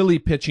really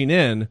pitching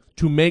in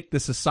to make the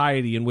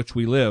society in which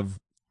we live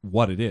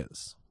what it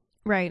is.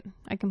 Right.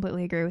 I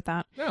completely agree with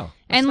that. Yeah,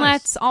 and nice.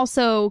 Let's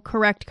also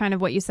correct kind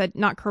of what you said,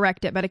 not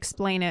correct it, but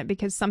explain it,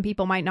 because some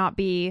people might not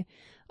be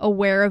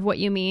aware of what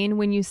you mean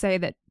when you say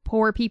that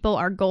poor people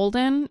are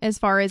golden as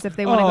far as if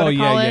they want to go to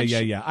college.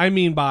 Yeah. I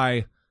mean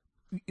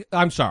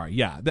I'm sorry.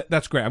 Yeah,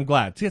 that's great. I'm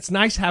glad. See, it's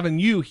nice having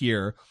you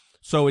here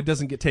so it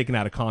doesn't get taken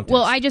out of context.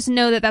 Well, I just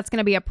know that that's going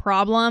to be a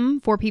problem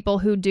for people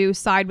who do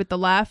side with the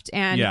left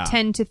and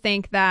tend to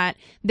think that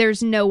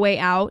there's no way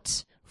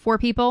out for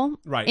people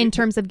in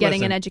terms of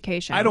getting an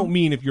education. I don't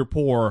mean if you're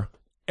poor,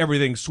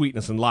 everything's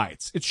sweetness and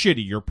lights. It's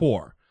shitty, you're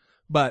poor.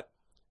 But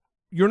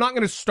you're not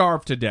going to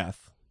starve to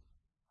death.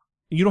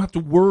 You don't have to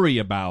worry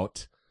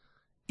about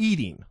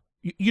eating.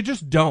 You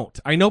just don't.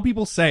 I know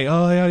people say,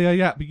 oh,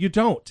 yeah, but you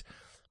don't.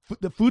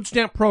 The food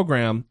stamp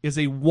program is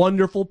a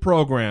wonderful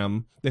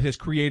program that has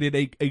created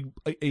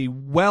a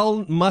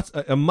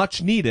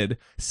much needed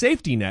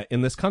safety net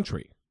in this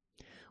country.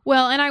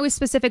 Well, and I was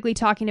specifically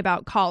talking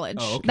about college.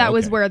 Oh, okay, that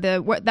was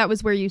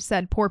where you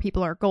said poor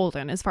people are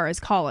golden as far as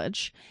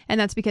college, and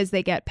that's because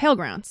they get Pell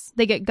Grants.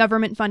 They get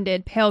government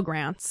funded Pell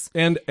Grants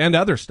and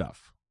other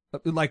stuff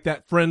like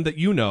that friend that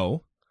you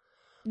know.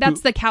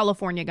 That's the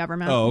California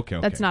government. Oh, okay.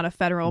 That's not a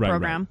federal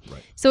program.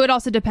 Right. So it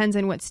also depends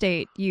on what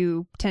state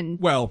you tend.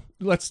 Well,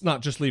 let's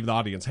not just leave the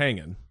audience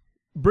hanging.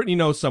 Brittany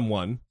knows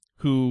someone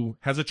who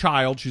has a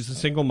child. She's a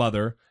single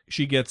mother.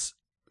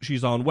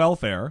 She's on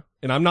welfare,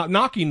 and I'm not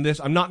knocking this,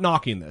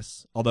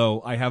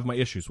 although I have my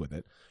issues with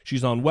it.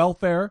 She's on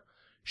welfare.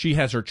 She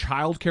has her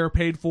child care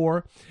paid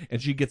for, and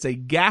she gets a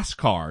gas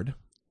card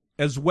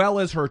as well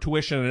as her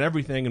tuition and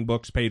everything and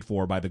books paid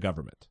for by the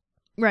government.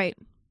 Right.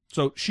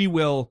 So she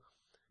will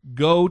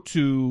go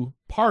to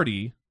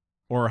party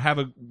or have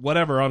a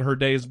whatever on her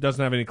days,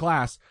 doesn't have any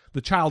class,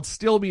 the child's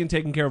still being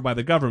taken care of by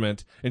the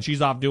government, and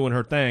she's off doing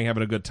her thing,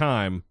 having a good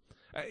time.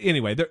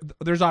 Anyway,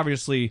 there's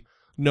obviously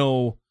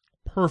no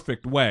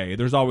perfect way.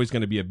 There's always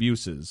going to be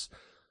abuses.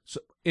 So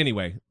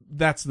anyway,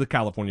 that's the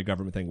California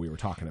government thing we were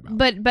talking about.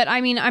 But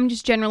I mean, I'm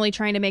just generally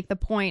trying to make the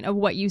point of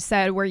what you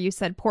said, where you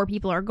said poor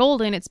people are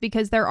golden. It's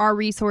because there are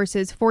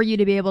resources for you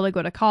to be able to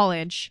go to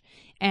college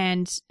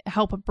and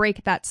help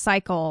break that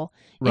cycle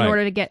in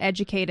order to get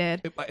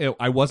educated.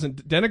 I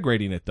wasn't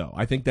denigrating it, though.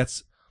 I think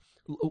that's,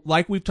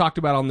 like we've talked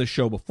about on this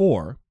show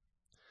before,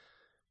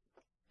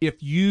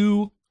 if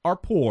you are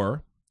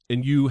poor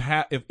and you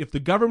have, if the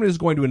government is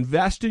going to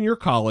invest in your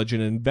college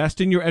and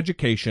invest in your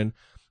education,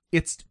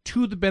 it's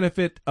to the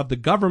benefit of the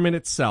government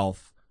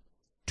itself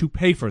to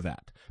pay for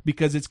that,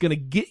 because it's going to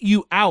get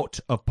you out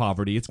of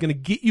poverty. It's going to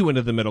get you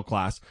into the middle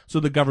class, so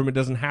the government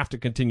doesn't have to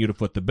continue to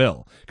foot the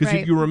bill. Because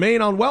if you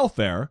remain on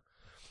welfare,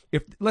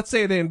 if let's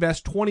say they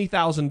invest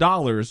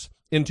 $20,000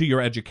 into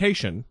your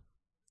education,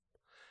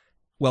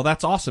 well,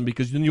 that's awesome,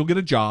 because then you'll get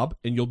a job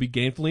and you'll be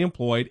gainfully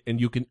employed,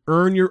 and you can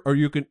earn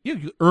you can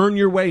earn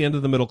your way into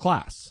the middle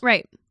class.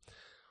 Right.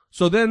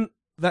 So then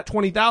that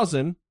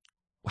 $20,000,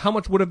 how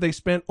much would have they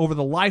spent over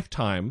the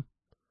lifetime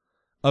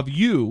of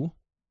you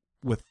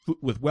with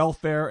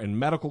welfare and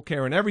medical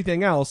care and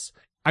everything else?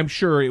 I'm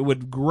sure it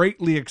would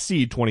greatly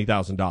exceed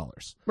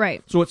 $20,000.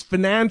 Right. So it's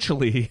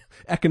financially,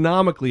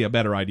 economically a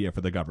better idea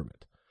for the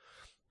government.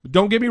 But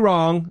don't get me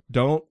wrong.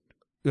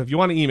 If you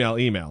want to email.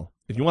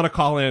 If you want to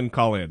call in.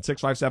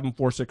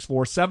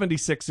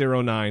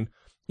 657-464-7609.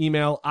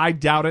 Email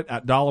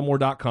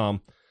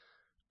idoubt@dollamore.com.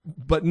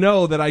 But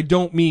know that I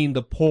don't mean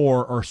the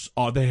poor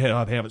they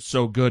have it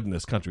so good in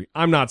this country.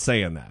 I'm not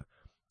saying that.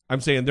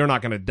 I'm saying they're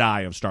not going to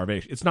die of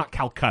starvation. It's not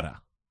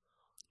Calcutta.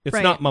 It's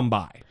not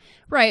Mumbai.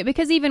 Right,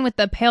 because even with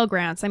the Pell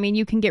Grants, I mean,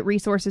 you can get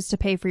resources to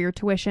pay for your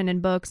tuition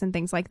and books and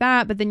things like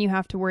that, but then you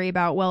have to worry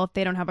about, well, if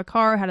they don't have a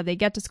car, how do they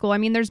get to school? I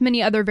mean, there's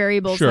many other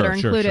variables that are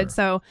included,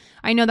 so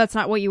I know that's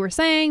not what you were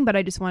saying, but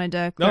I just wanted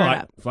to clear it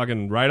up.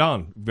 Fucking right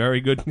on.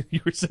 Very good. You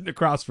were sitting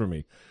across from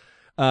me.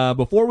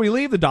 Before we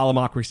leave the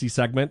Dollamocracy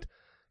segment,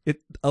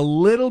 a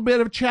little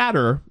bit of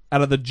chatter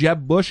out of the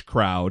Jeb Bush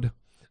crowd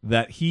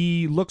that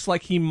he looks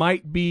like he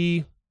might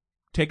be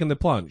taking the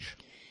plunge.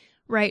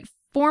 Right.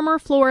 Former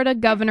Florida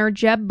Governor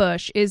Jeb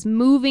Bush is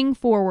moving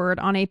forward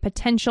on a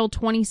potential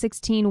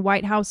 2016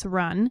 White House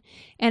run,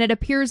 and it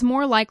appears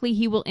more likely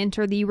he will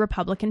enter the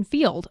Republican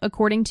field,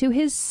 according to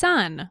his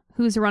son,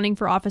 who's running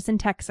for office in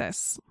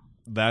Texas.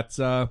 That's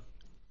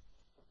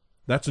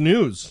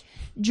news.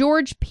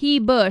 George P.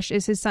 Bush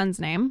is his son's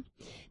name.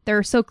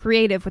 They're so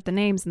creative with the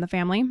names in the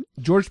family.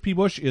 George P.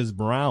 Bush is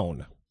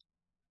brown.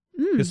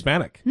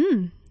 Hispanic.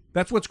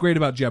 That's what's great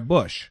about Jeb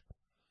Bush,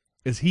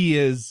 is he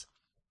is,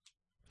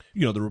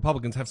 the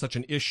Republicans have such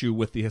an issue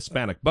with the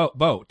Hispanic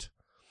vote.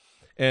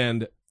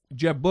 And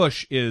Jeb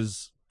Bush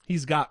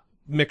he's got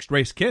mixed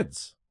race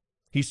kids.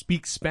 He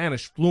speaks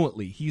Spanish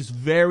fluently. He's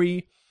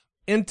very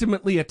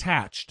intimately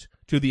attached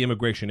to the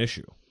immigration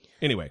issue.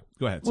 Anyway,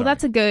 go ahead. Well, Sorry.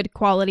 that's a good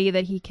quality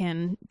that he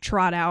can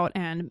trot out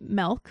and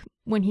milk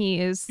when he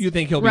is You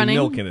think he'll running. be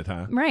milking it,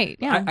 huh? Right,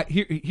 yeah.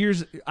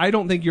 I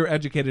don't think you're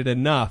educated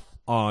enough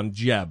on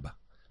Jeb.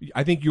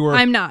 I think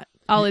I'm not.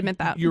 I'll admit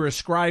that. You're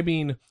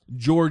ascribing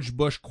George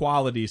Bush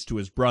qualities to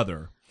his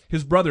brother.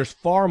 His brother's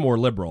far more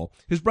liberal.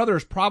 His brother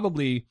is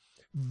probably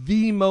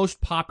the most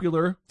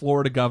popular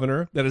Florida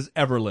governor that has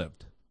ever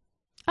lived.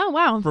 Oh,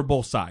 wow. For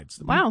both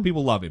sides. Wow.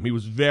 People love him. He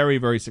was very,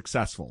 very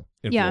successful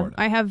in Florida.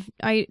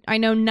 I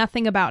know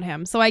nothing about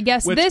him. So I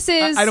guess this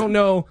is I don't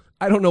know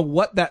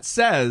what that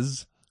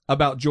says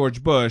about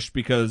George Bush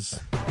because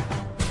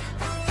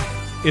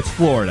it's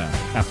Florida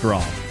after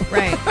all.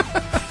 Right.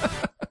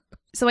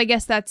 So I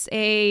guess that's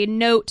a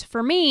note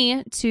for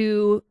me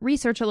to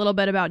research a little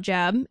bit about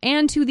Jeb,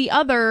 and to the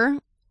other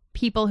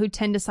people who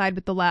tend to side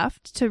with the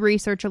left to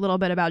research a little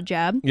bit about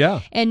Jeb.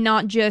 Yeah. And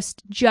not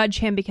just judge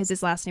him because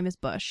his last name is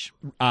Bush.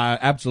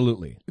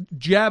 Absolutely.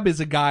 Jeb is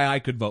a guy I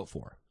could vote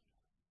for.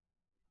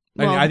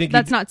 Well, I think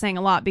that's not saying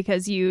a lot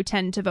because you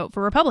tend to vote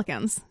for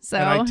Republicans. So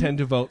and I tend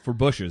to vote for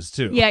Bushes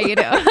too. Yeah, you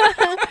do.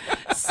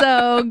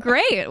 So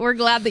great. We're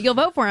glad that you'll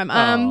vote for him.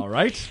 All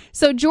right.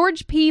 So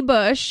George P.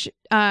 Bush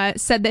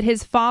said that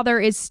his father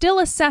is still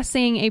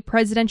assessing a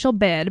presidential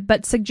bid,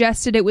 but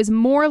suggested it was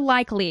more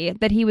likely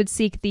that he would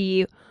seek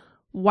the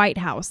White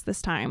House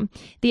this time.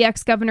 The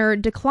ex-governor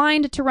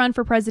declined to run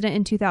for president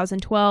in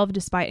 2012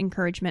 despite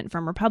encouragement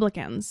from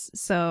Republicans.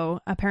 So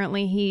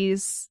apparently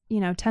he's,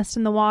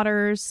 testing the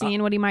waters,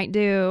 seeing what he might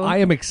do. I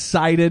am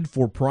excited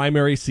for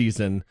primary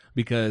season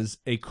because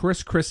a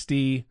Chris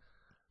Christie,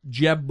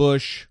 Jeb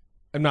Bush,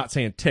 I'm not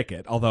saying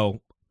ticket,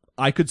 although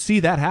I could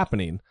see that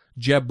happening.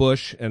 Jeb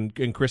Bush and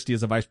Christie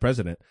as a vice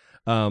president.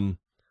 I'm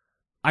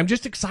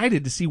just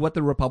excited to see what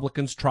the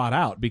Republicans trot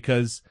out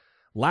because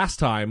last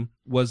time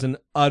was an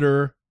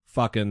utter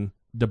fucking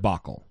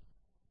debacle.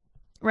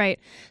 Right.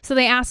 So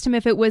they asked him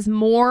if it was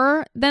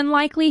more than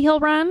likely he'll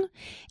run.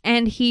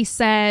 And he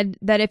said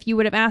that if you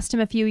would have asked him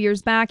a few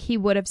years back, he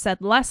would have said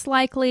less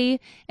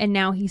likely. And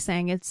now he's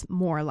saying it's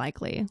more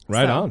likely.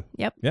 Right So, on.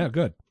 Yep. Yeah,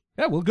 good.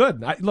 Yeah, well,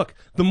 good. Look,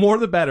 the more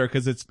the better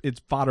because it's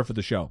fodder for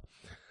the show.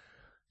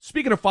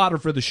 Speaking of fodder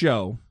for the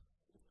show,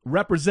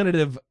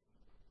 Representative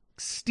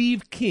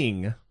Steve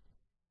King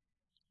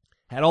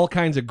had all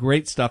kinds of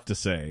great stuff to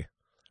say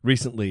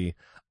recently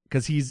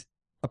because he's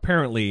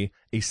apparently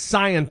a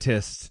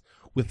scientist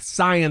with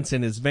science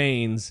in his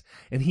veins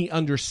and he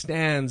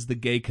understands the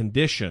gay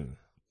condition.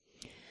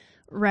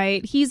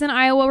 Right. He's an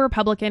Iowa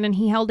Republican and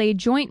he held a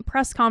joint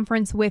press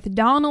conference with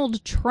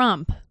Donald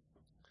Trump.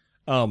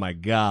 Oh my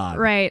God.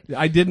 Right.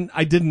 I didn't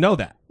know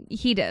that.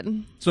 He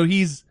did. So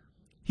he's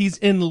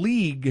in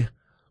league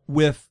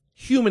with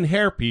human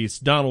hairpiece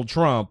Donald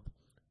Trump,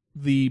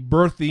 the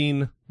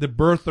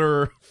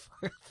birther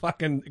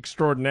fucking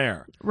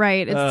extraordinaire.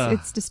 Right.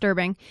 It's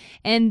disturbing.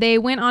 And they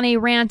went on a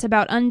rant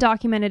about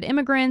undocumented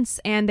immigrants,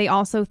 and they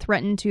also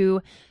threatened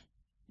to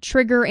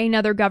trigger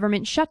another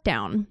government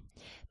shutdown.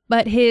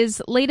 But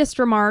his latest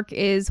remark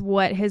is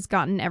what has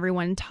gotten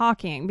everyone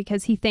talking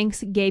because he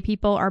thinks gay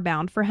people are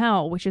bound for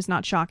hell, which is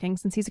not shocking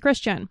since he's a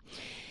Christian.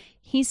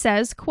 He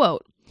says,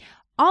 quote,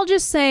 "I'll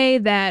just say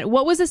that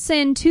what was a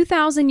sin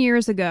 2,000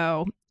 years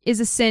ago is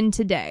a sin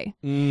today.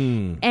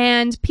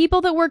 And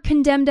people that were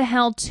condemned to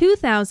hell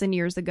 2,000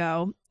 years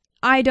ago,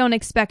 I don't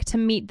expect to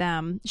meet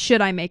them should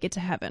I make it to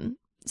heaven.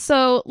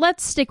 So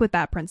let's stick with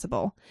that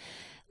principle.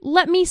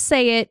 Let me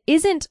say it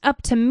isn't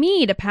up to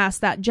me to pass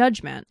that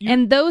judgment.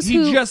 And those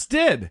who He just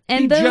did.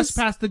 And he those- just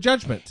passed the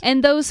judgment.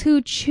 And those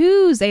who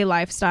choose a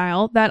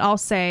lifestyle that I'll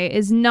say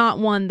is not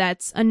one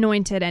that's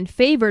anointed and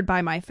favored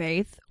by my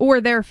faith,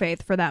 or their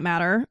faith for that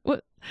matter,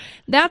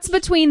 that's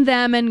between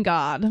them and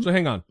God." So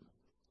hang on.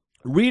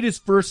 Read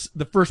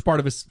the first part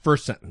of his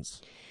first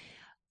sentence.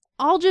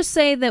 I'll just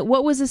say that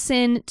what was a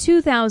sin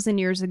 2,000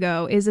 years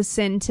ago is a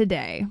sin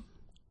today.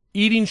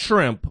 Eating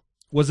shrimp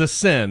was a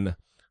sin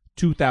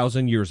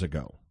 2,000 years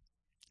ago.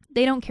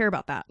 They don't care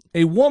about that.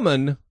 A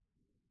woman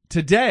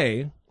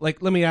today,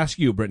 like, let me ask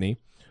you, Brittany,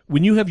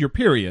 when you have your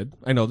period,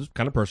 I know this is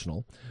kind of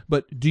personal,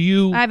 but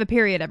I have a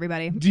period,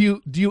 everybody. do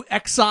you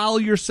exile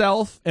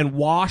yourself and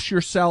wash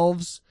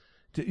yourselves?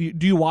 Do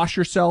you wash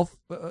yourself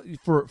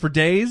for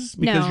days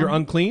because No. you're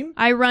unclean?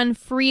 I run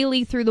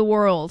freely through the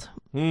world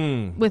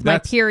with my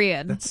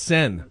period. That's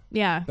sin.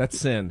 Yeah. That's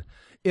sin.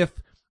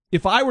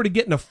 If I were to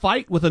get in a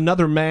fight with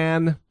another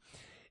man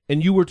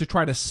and you were to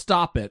try to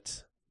stop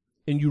it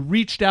and you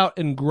reached out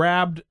and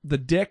grabbed the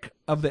dick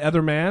of the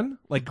other man,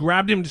 like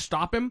grabbed him to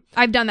stop him.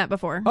 I've done that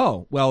before.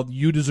 Oh, well,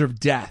 you deserve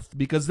death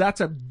because that's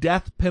a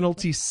death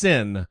penalty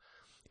sin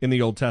in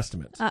the Old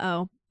Testament.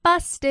 Uh-oh.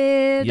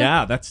 Busted.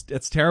 Yeah, that's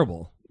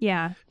terrible.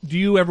 Yeah. Do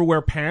you ever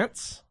wear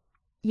pants?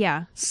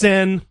 Yeah.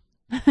 Sin.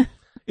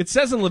 It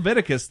says in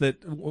Leviticus that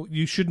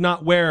you should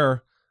not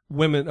wear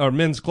women or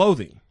men's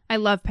clothing. I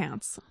love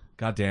pants.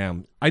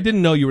 Goddamn. I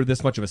didn't know you were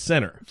this much of a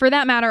sinner. For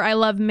that matter, I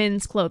love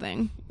men's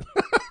clothing.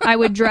 I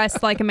would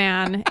dress like a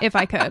man if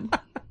I could.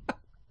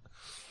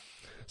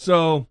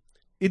 So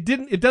it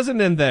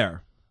doesn't end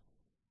there.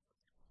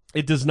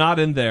 It does not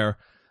end there.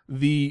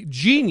 the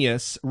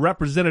genius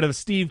Representative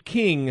Steve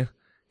King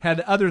had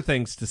other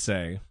things to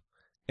say,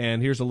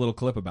 and here's a little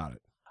clip about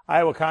it.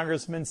 Iowa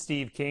Congressman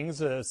Steve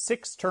King's a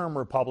six-term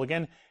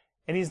Republican,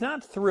 and he's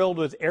not thrilled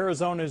with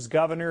Arizona's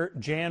Governor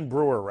Jan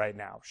Brewer right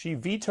now. She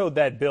vetoed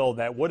that bill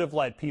that would have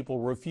let people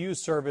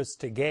refuse service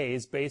to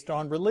gays based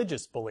on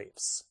religious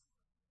beliefs.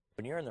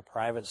 When you're in the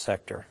private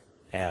sector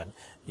and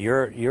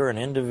you're an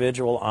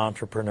individual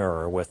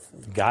entrepreneur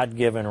with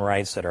God-given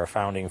rights that our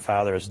founding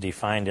fathers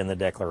defined in the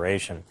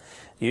Declaration,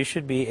 you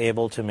should be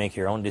able to make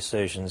your own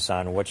decisions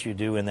on what you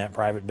do in that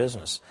private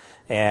business.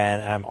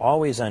 And I'm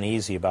always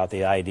uneasy about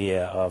the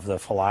idea of the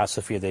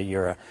philosophy that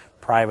you're a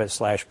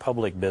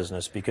private/public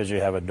business because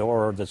you have a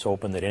door that's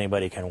open that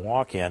anybody can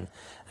walk in.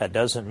 That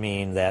doesn't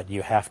mean that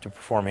you have to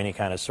perform any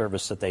kind of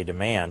service that they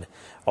demand.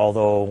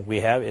 Although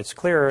it's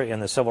clear in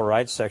the civil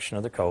rights section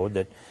of the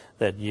code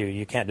that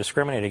you can't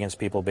discriminate against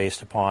people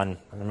based upon,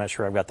 I'm not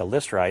sure I've got the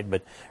list right,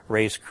 but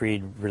race,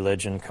 creed,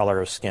 religion, color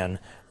of skin,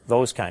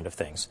 those kind of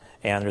things.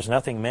 And there's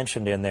nothing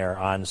mentioned in there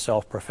on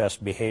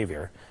self-professed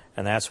behavior.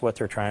 And that's what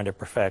they're trying to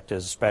perfect,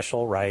 is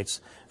special rights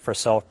for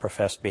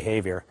self-professed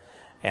behavior.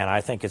 And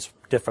I think it's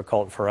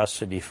difficult for us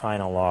to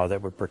define a law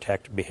that would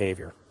protect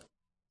behavior.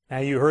 Now,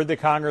 you heard the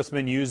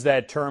congressman use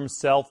that term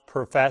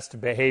self-professed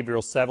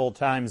behavioral several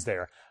times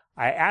there.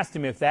 I asked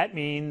him if that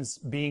means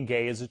being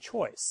gay is a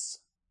choice.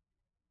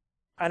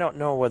 I don't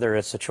know whether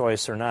it's a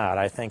choice or not.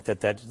 I think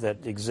that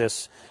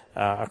exists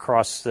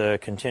across the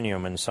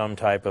continuum in some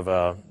type of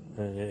a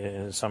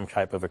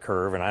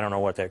curve, and I don't know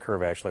what that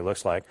curve actually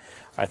looks like.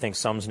 I think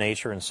some's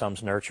nature and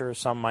some's nurture.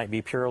 Some might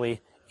be purely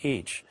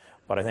each,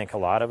 but I think a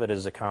lot of it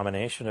is a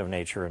combination of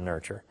nature and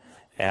nurture.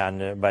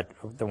 And but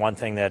the one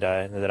thing that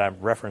I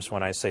reference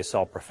when I say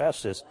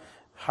self-professed is,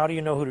 how do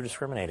you know who to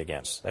discriminate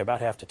against? They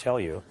about have to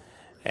tell you.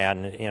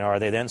 And are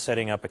they then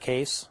setting up a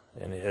case?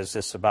 And is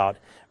this about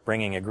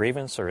bringing a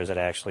grievance, or is it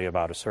actually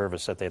about a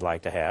service that they'd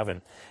like to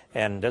have?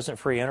 And doesn't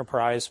free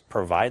enterprise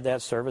provide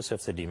that service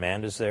if the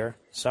demand is there?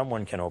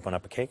 Someone can open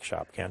up a cake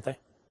shop, can't they?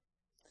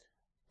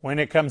 When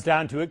it comes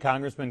down to it,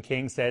 Congressman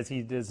King says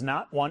he does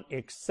not want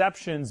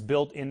exceptions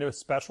built into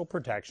special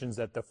protections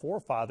that the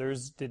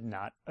forefathers did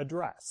not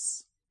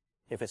address.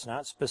 If it's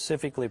not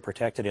specifically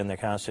protected in the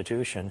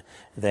Constitution,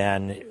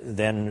 then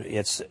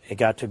it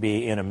got to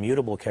be an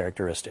immutable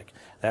characteristic.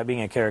 That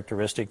being a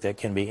characteristic that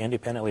can be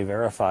independently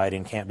verified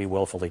and can't be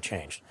willfully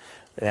changed.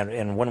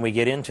 And when we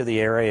get into the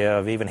area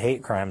of even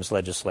hate crimes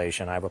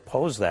legislation, I've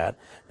opposed that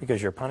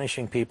because you're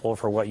punishing people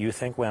for what you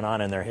think went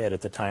on in their head at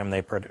the time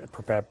they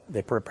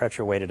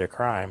perpetuated a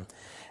crime.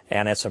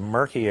 And it's a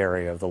murky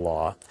area of the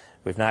law.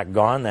 We've not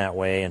gone that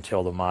way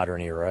until the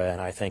modern era, and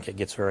I think it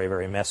gets very,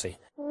 very messy.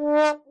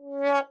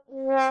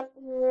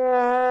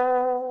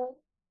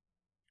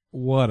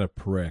 What a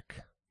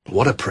prick.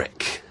 What a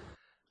prick.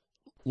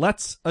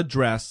 Let's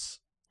address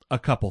a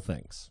couple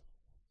things.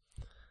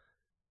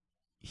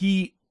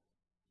 He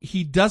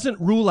doesn't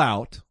rule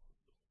out,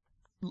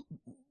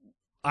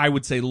 I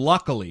would say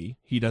luckily,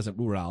 he doesn't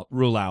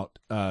rule out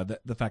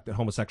the fact that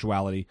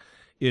homosexuality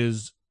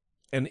is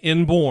an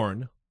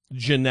inborn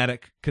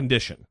genetic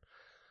condition.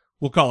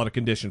 We'll call it a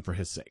condition for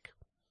his sake.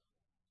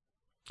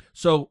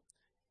 So,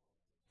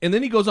 and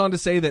then he goes on to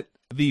say that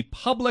the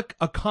public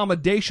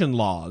accommodation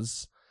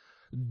laws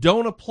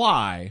don't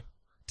apply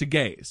to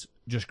gays,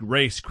 just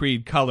race,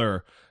 creed,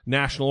 color,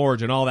 national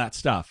origin, all that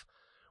stuff.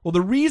 Well,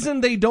 the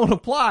reason they don't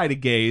apply to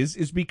gays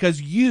is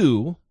because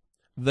you,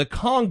 the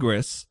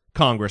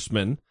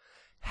congressman,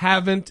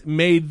 haven't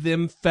made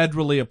them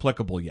federally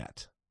applicable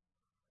yet.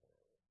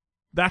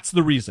 That's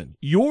the reason.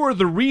 You're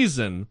the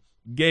reason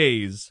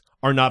gays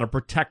are not a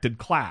protected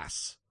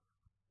class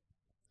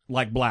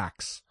like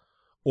blacks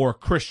or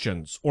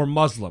Christians or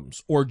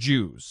Muslims or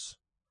Jews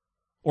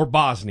or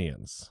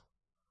Bosnians.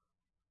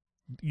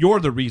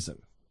 You're the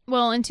reason.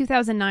 Well, in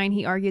 2009,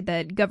 he argued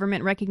that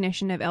government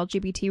recognition of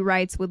LGBT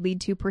rights would lead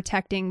to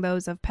protecting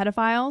those of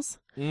pedophiles.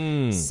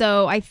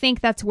 So I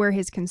think that's where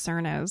his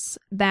concern is.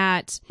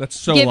 That's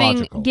so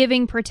logical.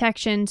 Giving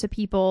protection to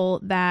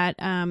people that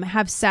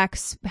have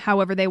sex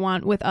however they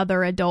want with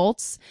other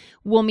adults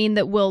will mean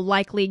that we'll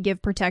likely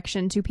give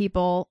protection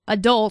to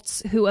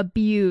adults who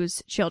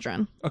abuse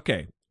children.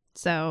 Okay.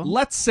 So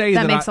let's say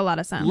that makes a lot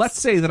of sense. Let's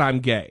say that I'm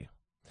gay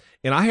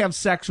and I have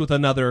sex with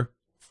another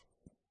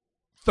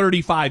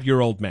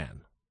 35-year-old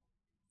man.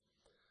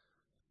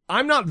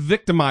 I'm not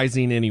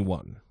victimizing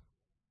anyone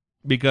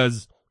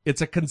because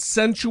it's a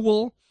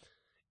consensual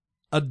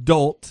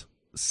adult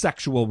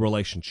sexual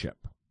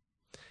relationship.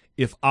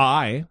 If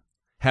I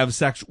have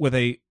sex with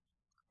a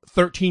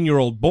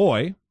 13-year-old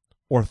boy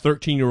or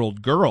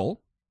 13-year-old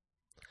girl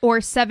or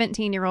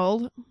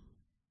 17-year-old,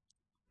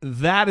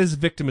 that is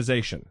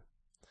victimization.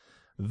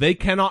 They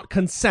cannot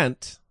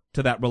consent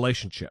to that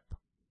relationship.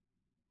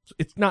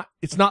 It's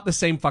not the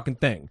same fucking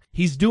thing.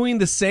 He's doing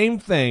the same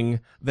thing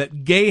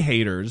that gay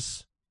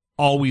haters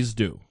always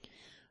do.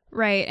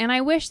 Right. And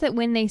I wish that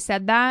when they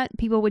said that,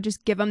 people would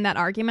just give him that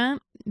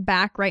argument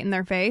back right in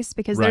their face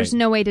because there's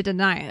no way to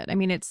deny it. I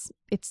mean, it's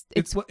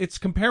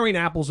comparing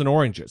apples and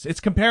oranges. It's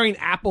comparing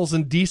apples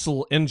and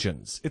diesel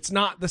engines. It's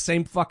not the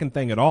same fucking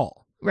thing at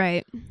all.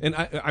 Right. And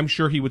I'm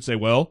sure he would say,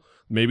 well,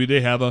 maybe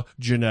they have a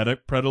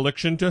genetic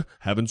predilection to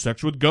having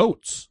sex with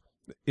goats.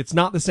 It's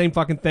not the same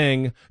fucking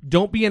thing.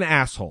 Don't be an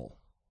asshole.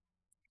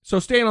 So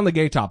staying on the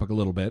gay topic a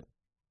little bit.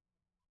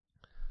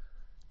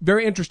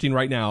 Very interesting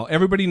right now.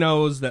 Everybody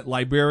knows that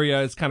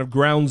Liberia is kind of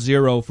ground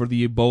zero for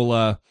the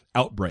Ebola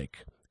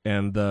outbreak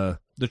and the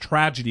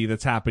tragedy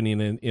that's happening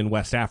in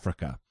West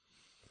Africa.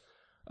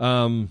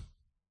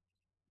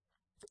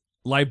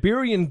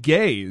 Liberian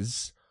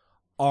gays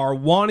are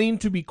wanting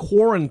to be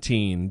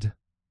quarantined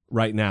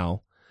right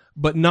now,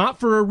 but not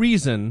for a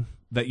reason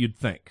that you'd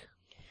think.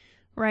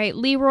 Right.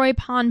 Leroy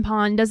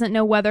Ponpon doesn't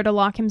know whether to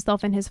lock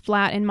himself in his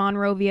flat in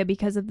Monrovia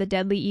because of the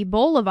deadly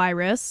Ebola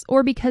virus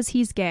or because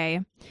he's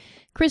gay.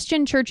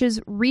 Christian Church's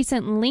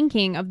recent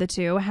linking of the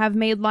two have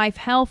made life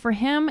hell for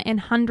him and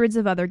hundreds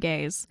of other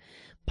gays.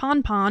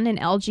 Ponpon, an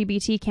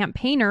LGBT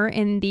campaigner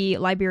in the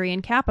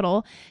Liberian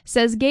capital,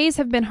 says gays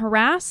have been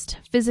harassed,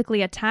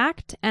 physically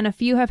attacked, and a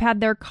few have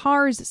had their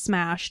cars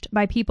smashed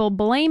by people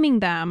blaming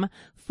them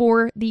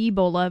for the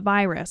Ebola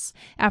virus,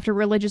 after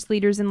religious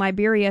leaders in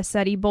Liberia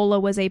said Ebola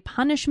was a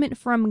punishment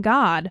from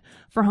God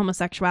for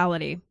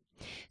homosexuality.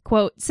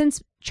 Quote,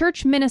 since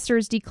church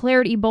ministers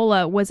declared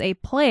Ebola was a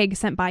plague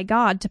sent by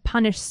God to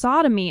punish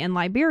sodomy in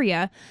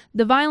Liberia,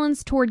 the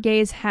violence toward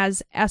gays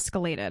has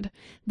escalated.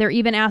 They're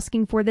even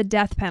asking for the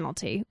death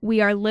penalty.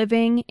 We are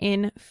living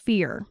in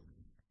fear.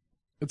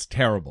 It's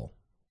terrible.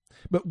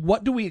 But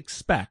what do we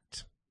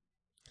expect?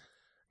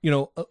 You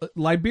know,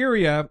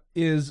 Liberia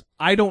is,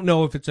 I don't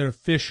know if it's I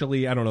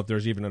don't know if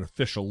there's even an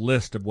official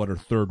list of what are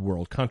third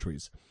world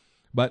countries.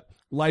 But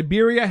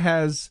Liberia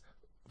has,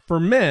 for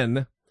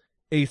men,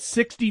 a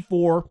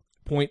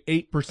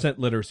 64.8%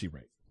 literacy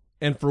rate.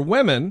 And for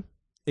women,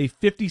 a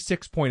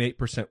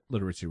 56.8%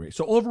 literacy rate.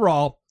 So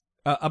overall,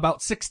 about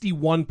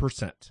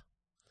 61%.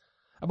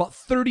 About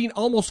 30,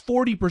 almost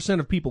 40%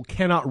 of people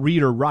cannot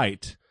read or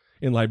write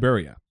in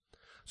Liberia.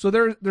 So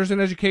there's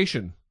an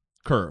education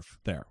curve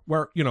there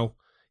where, you know,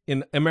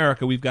 in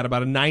America, we've got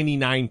about a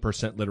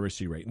 99%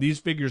 literacy rate. These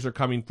figures are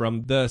coming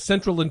from the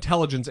Central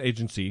Intelligence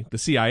Agency, the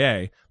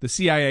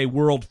CIA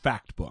World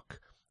Fact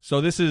Book.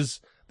 So this is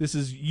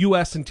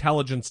U.S.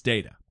 intelligence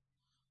data.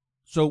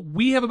 So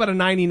we have about a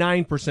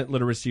 99%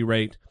 literacy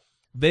rate.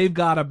 They've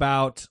got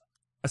about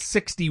a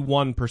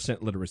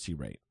 61% literacy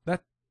rate.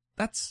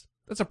 That's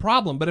a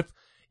problem. But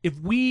if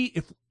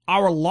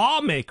our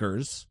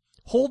lawmakers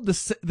hold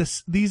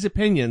these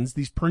opinions,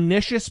 these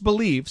pernicious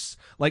beliefs,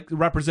 like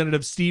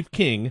Representative Steve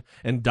King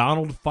and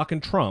Donald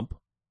fucking Trump,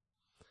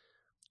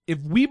 if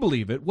we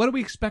believe it, what do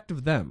we expect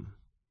of them?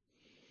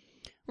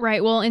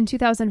 Right. Well, in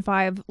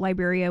 2005,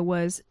 Liberia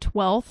was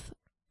 12th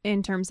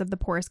in terms of the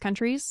poorest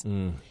countries.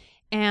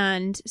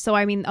 And so,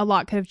 I mean, a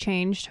lot could have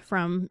changed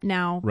from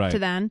now to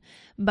then,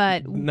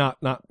 but not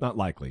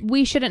likely.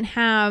 We shouldn't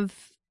have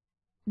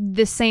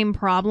the same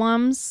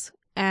problems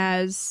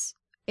as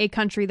a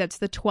country that's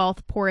the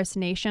 12th poorest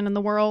nation in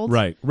the world.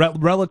 Right.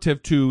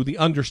 Relative to the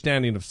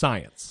understanding of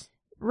science.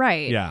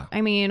 Right. Yeah.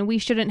 I mean, we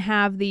shouldn't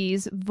have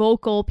these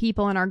vocal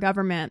people in our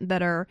government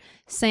that are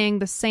saying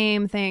the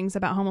same things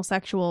about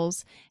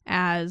homosexuals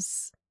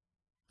as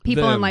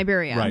people in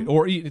Liberia. Right.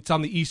 Or it's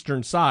on the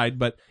eastern side,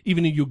 but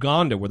even in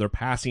Uganda, where they're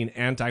passing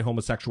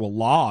anti-homosexual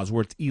laws,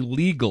 where it's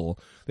illegal,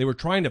 they were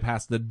trying to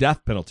pass the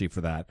death penalty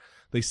for that.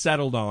 They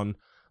settled on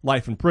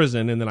life in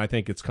prison, and then I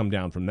think it's come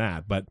down from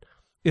that. But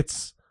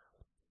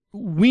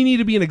we need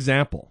to be an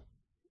example.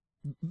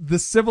 The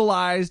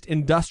civilized,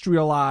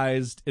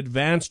 industrialized,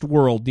 advanced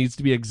world needs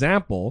to be an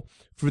example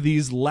for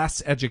these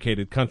less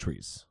educated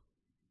countries.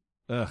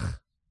 Ugh.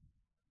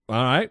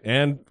 All right.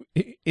 And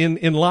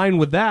in line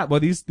with that, well,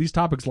 these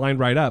topics line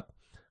right up.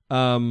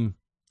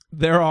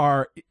 There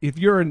are, if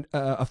you're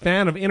a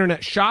fan of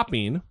internet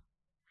shopping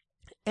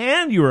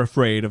and you're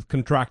afraid of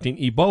contracting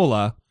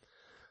Ebola,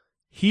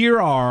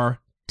 here are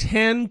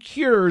 10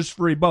 cures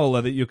for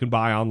Ebola that you can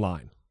buy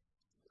online.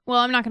 Well,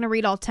 I'm not going to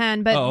read all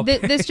 10, but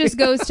this just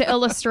goes to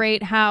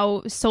illustrate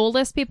how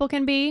soulless people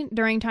can be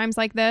during times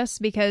like this,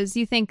 because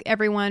you think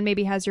everyone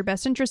maybe has your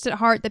best interest at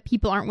heart, that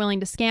people aren't willing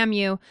to scam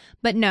you.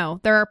 But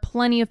no, there are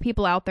plenty of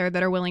people out there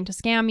that are willing to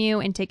scam you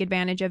and take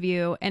advantage of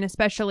you, and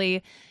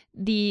especially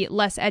the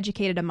less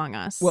educated among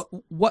us. Well,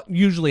 what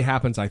usually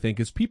happens, I think,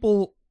 is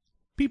people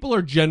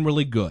are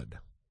generally good.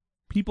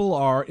 People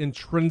are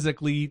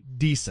intrinsically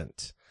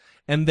decent,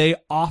 and they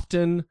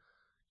often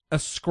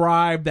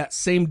ascribe that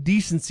same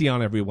decency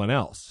on everyone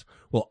else.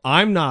 Well,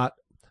 I'm not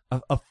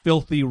a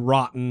filthy,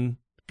 rotten,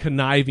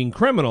 conniving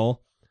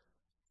criminal,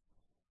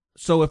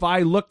 so if I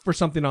look for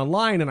something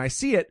online and I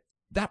see it,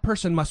 that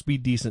person must be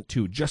decent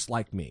too, just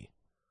like me.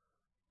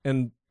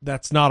 And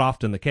that's not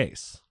often the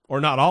case,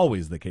 or not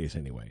always the case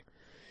anyway.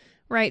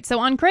 Right. So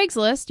on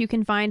Craigslist, you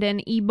can find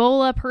an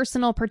Ebola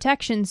personal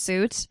protection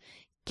suit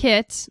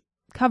kit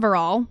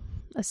coverall,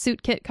 a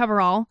suit kit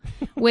coverall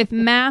with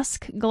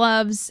mask,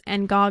 gloves,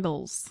 and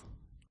goggles.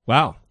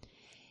 Wow.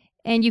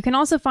 And you can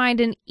also find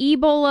an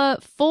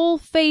Ebola full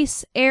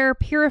face air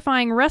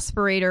purifying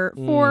respirator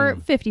for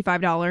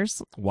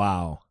 $55.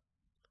 Wow.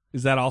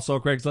 Is that also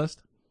Craigslist?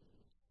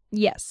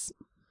 Yes.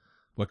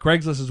 Well,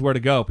 Craigslist is where to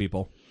go,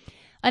 people.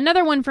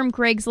 Another one from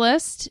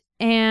Craigslist,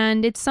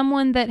 and it's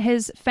someone that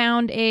has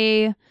found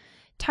a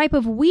type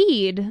of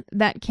weed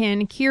that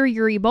can cure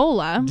your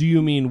Ebola. Do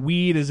you mean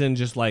weed as in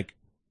just like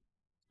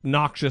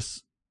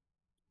noxious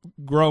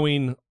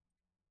growing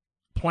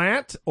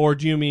plant, or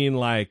do you mean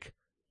like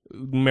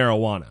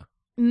marijuana?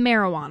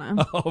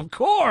 Marijuana. Oh,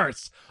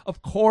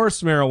 of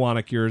course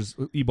marijuana cures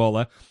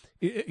Ebola.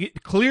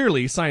 It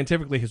clearly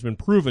scientifically has been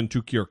proven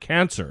to cure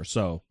cancer,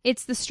 so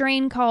It's the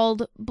strain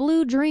called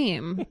Blue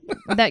Dream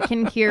that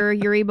can cure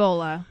your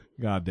Ebola.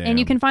 God damn. And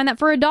you can find that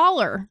for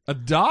 $1.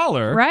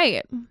 $1?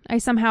 Right. I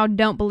somehow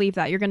don't believe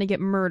that. You're going to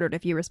get murdered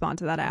if you respond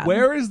to that ad.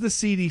 Where is the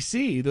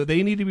CDC?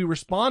 They need to be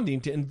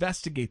responding to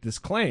investigate this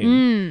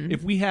claim.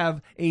 If we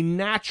have a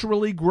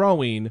naturally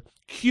growing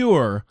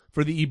cure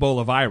for the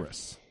Ebola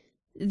virus,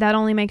 That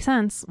only makes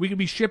sense. we could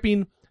be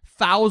shipping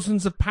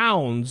thousands of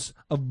pounds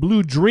of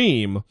Blue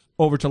Dream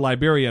over to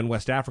Liberia and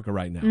West Africa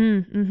right now.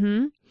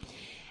 Mm-hmm.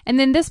 And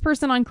then this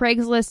person on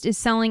Craigslist is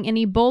selling an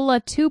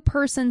Ebola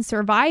 2-person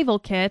survival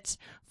kit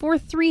for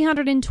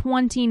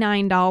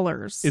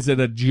 $329. Is it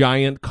a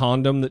giant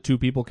condom that 2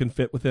 people can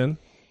fit within?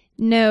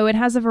 No, it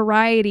has a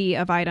variety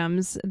of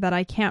items that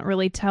I can't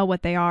really tell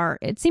what they are.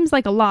 It seems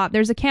like a lot.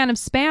 There's a can of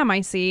Spam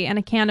I see and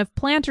a can of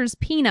Planters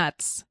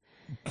peanuts.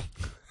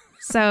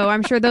 So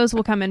I'm sure those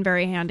will come in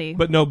very handy.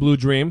 But no Blue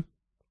Dream?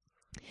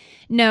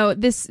 No,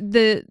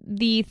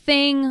 the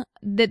thing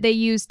that they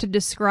use to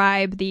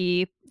describe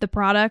the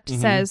product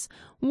says,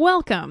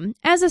 "Welcome.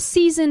 As a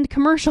seasoned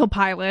commercial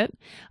pilot,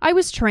 I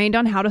was trained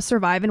on how to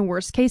survive in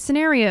worst case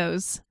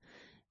scenarios."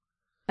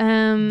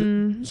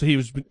 So he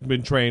was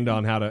been trained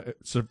on how to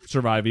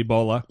survive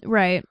Ebola.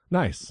 Right.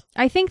 Nice.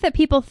 I think that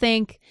people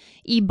think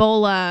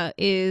Ebola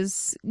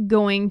is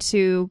going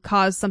to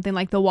cause something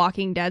like the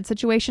Walking Dead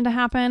situation to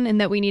happen, and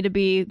that we need to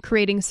be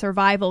creating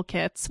survival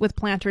kits with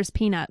Planters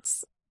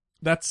peanuts.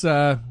 That's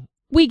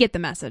We get the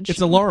message.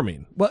 it's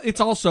alarming. Well, it's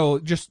also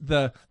just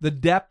the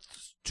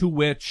depths to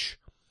which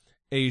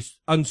a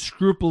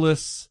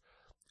unscrupulous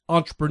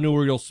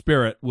entrepreneurial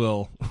spirit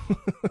will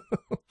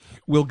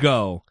will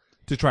go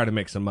to try to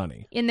make some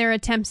money. in their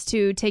attempts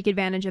to take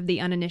advantage of the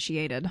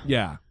uninitiated.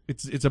 Yeah,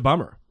 it's a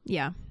bummer.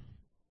 Yeah.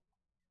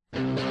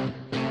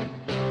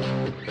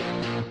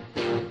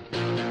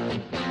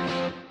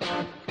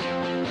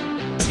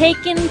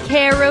 Taking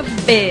care of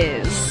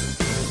biz.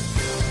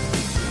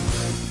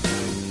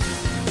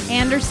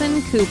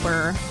 Anderson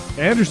Cooper.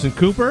 Anderson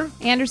Cooper?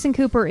 Anderson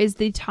Cooper is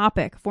the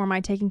topic for my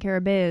Taking Care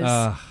of Biz.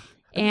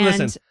 And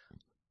Listen,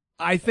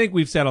 I think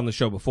we've said on the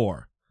show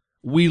before,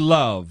 we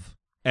love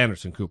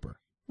Anderson Cooper.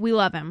 we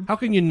love him. How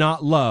can you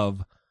not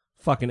love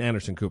fucking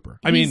Anderson Cooper?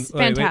 He's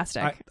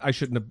fantastic. I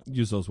shouldn't have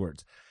used those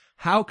words.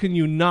 How can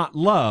you not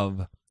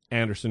love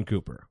Anderson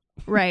Cooper?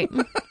 Right.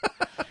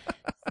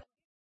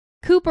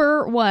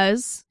 Cooper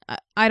was,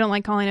 I don't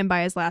like calling him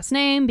by his last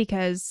name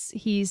because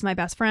he's my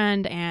best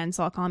friend, and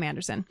so I'll call him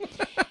Anderson.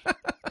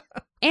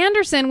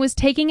 Anderson was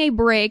taking a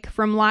break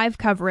from live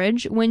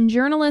coverage when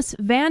journalist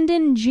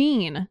Vanden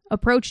Jean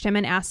approached him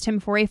and asked him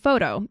for a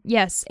photo.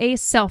 Yes, a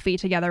selfie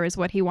together is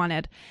what he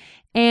wanted.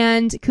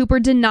 And Cooper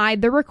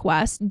denied the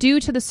request.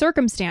 Due to the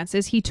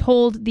circumstances, he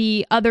told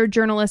the other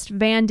journalist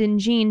Vanden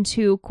Jean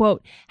to,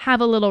 quote, have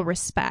a little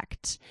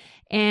respect.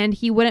 And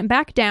he wouldn't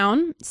back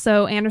down,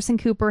 so Anderson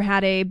Cooper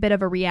had a bit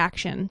of a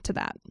reaction to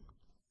that.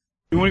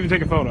 You won't even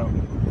take a photo?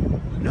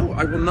 No,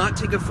 I will not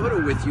take a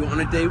photo with you on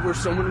a day where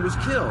someone was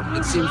killed.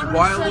 It seems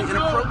wildly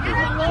inappropriate.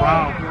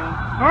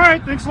 Wow. All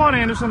right, thanks a lot,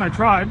 Anderson. I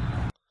tried.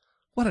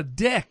 What a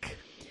dick.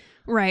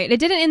 Right. It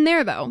didn't end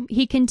there, though.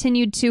 He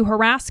continued to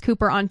harass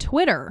Cooper on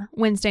Twitter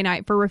Wednesday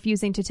night for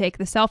refusing to take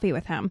the selfie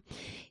with him.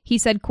 He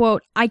said,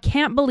 quote, I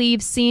can't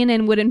believe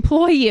CNN would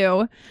employ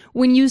you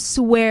when you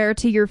swear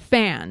to your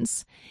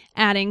fans.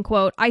 Adding,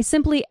 quote, I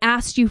simply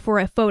asked you for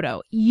a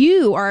photo.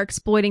 You are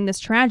exploiting this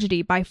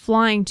tragedy by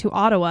flying to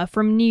Ottawa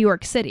from New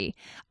York City.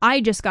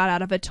 I just got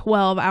out of a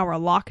 12-hour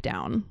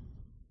lockdown.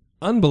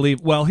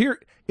 Unbelievable. Well, here,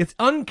 it's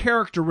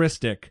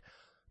uncharacteristic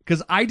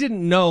because I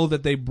didn't know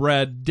that they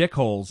bred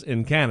dickholes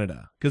in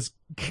Canada, because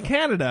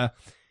Canada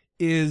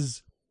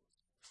is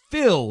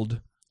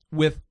filled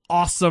with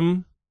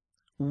awesome,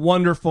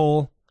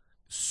 wonderful,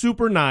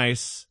 super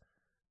nice,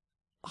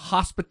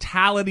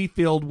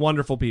 hospitality-filled,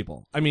 wonderful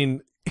people. I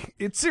mean,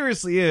 it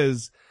seriously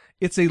is.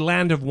 It's a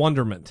land of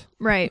wonderment.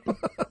 Right.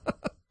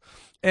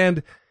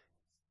 And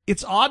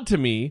it's odd to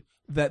me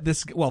that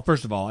this, well,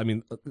 first of all, I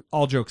mean,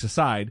 all jokes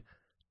aside,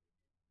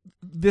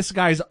 this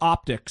guy's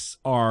optics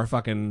are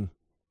fucking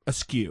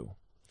askew,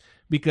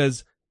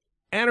 because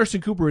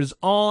Anderson Cooper is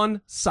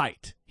on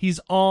site. He's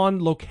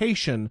on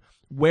location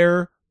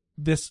where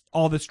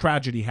all this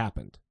tragedy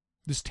happened.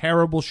 This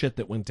terrible shit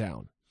that went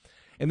down.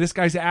 And this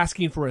guy's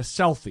asking for a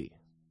selfie,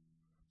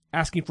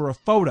 asking for a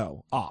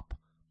photo op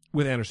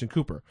with Anderson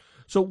Cooper.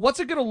 So what's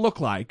it going to look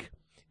like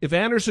if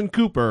Anderson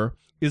Cooper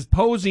is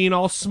posing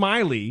all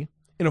smiley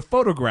in a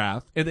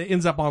photograph and it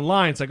ends up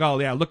online. It's like, oh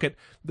yeah, look at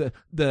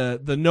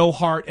the no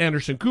heart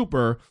Anderson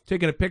Cooper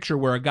taking a picture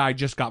where a guy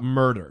just got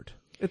murdered.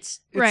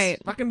 It's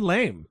right. fucking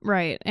lame.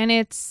 Right. And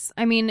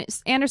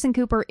Anderson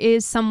Cooper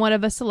is somewhat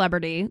of a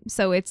celebrity,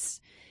 so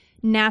it's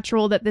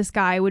natural that this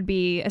guy would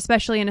be,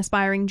 especially an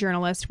aspiring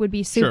journalist, would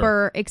be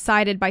super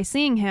excited by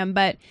seeing him,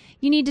 but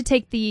you need to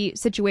take the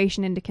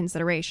situation into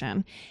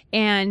consideration.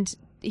 And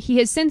he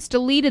has since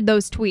deleted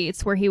those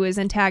tweets where he was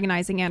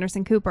antagonizing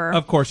Anderson Cooper.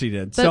 Of course he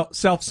did.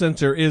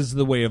 Self-censor is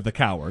the way of the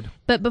coward.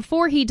 But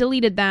before he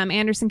deleted them,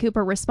 Anderson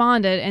Cooper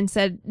responded and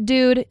said,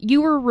 "Dude,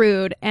 you were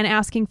rude and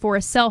asking for a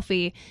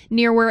selfie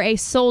near where a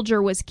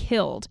soldier was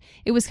killed.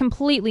 It was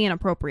completely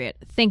inappropriate.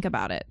 Think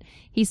about it."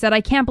 He said,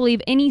 "I can't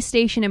believe any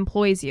station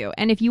employs you.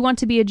 And if you want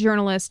to be a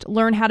journalist,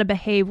 learn how to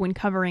behave when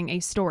covering a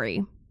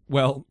story."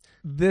 Well,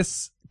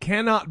 this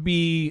cannot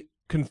be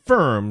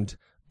confirmed,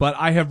 but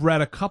I have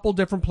read a couple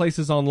different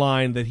places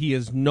online that he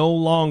is no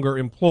longer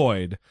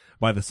employed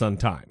by the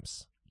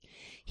Sun-Times.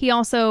 He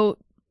also,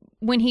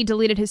 when he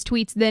deleted his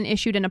tweets, then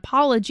issued an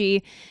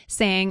apology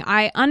saying,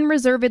 "I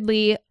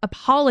unreservedly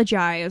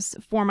apologize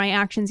for my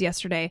actions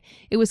yesterday.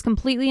 It was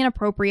completely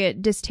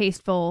inappropriate,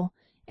 distasteful,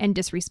 and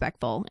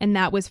disrespectful." And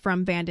that was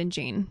from Vanden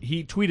Jean.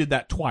 He tweeted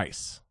that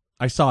twice.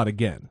 I saw it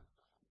again.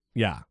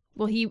 Yeah.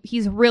 Well,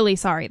 he's really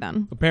sorry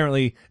then.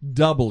 Apparently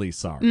doubly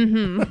sorry.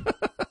 Mm-hmm.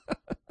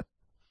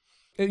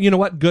 You know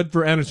what? Good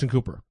for Anderson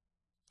Cooper.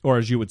 Or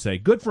as you would say,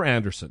 good for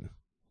Anderson.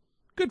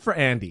 Good for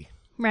Andy.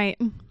 Right.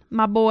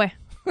 My boy.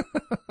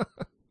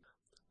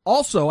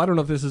 Also, I don't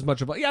know if this is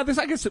much of a... Yeah,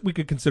 I guess we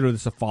could consider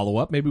this a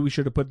follow-up. Maybe we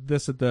should have put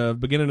this at the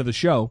beginning of the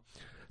show.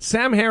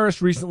 Sam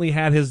Harris recently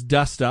had his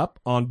dust up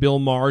on Bill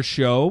Maher's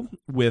show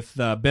with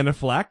Ben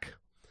Affleck.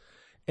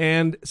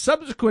 And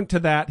subsequent to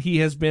that, he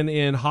has been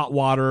in hot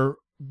water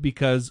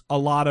because a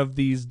lot of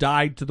these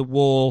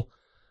dyed-to-the-wool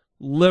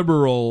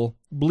liberal,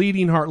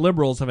 bleeding heart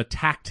liberals have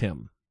attacked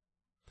him.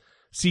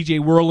 C.J.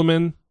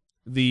 Werleman,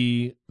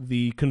 the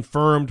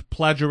confirmed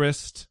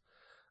plagiarist,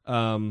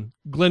 Glenn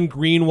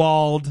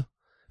Greenwald,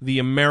 the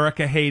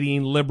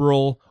America-hating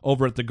liberal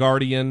over at The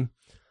Guardian,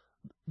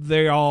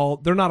 they're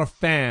not a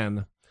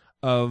fan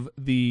of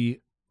the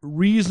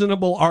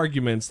reasonable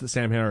arguments that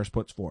Sam Harris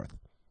puts forth.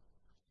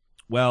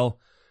 Well,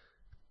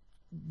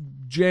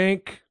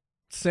 Cenk,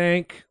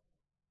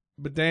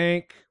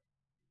 Bedank,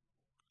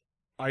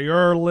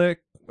 Uygur,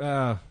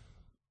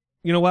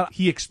 you know what?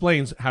 He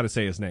explains how to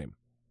say his name.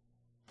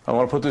 I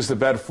want to put this to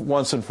bed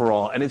once and for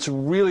all. And it's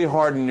really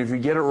hard, and if you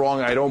get it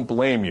wrong, I don't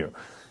blame you.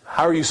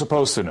 How are you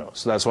supposed to know?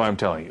 So that's why I'm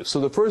telling you. So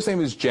the first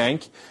name is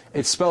Cenk.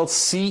 It's spelled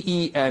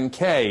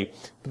C-E-N-K.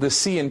 But the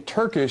C in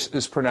Turkish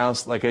is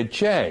pronounced like a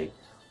J,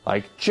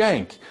 like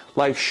Cenk,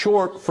 like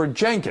short for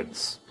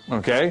Jenkins.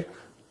 Okay?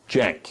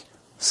 Cenk.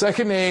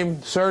 Second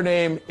name,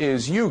 surname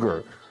is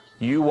Uygur,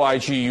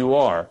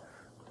 U-Y-G-U-R,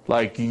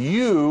 like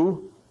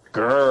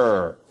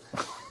you-gur.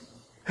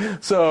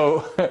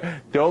 So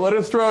don't let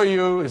it throw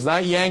you. It's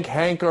not Yank,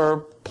 Hank,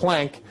 or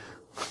Plank.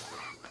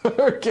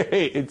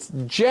 Okay, it's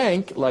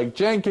Cenk, like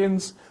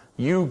Jenkins,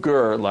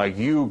 Uygur, like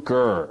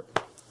Uygur.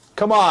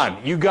 Come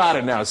on, you got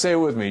it now. Say it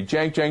with me.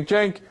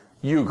 Cenk,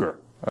 Uygur.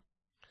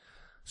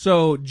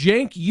 So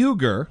Cenk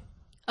Uygur.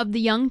 Of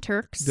the Young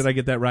Turks. Did I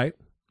get that right?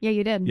 Yeah,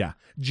 you did. Yeah.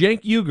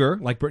 Cenk Uygur,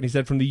 like Brittany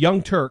said, from the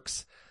Young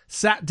Turks,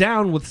 sat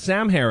down with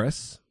Sam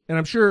Harris. And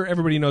I'm sure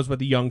everybody knows about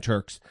the Young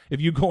Turks. If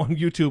you go on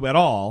YouTube at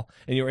all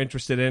and you're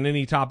interested in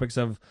any topics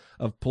of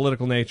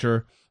political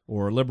nature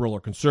or liberal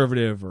or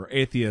conservative or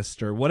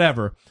atheist or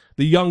whatever,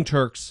 the Young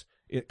Turks,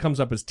 it comes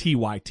up as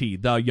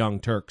TYT, the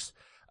Young Turks.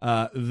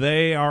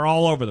 They are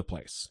all over the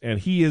place. And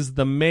he is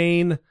the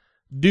main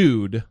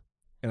dude.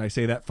 And I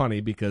say that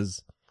funny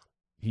because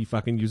he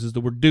fucking uses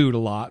the word dude a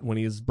lot when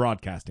he is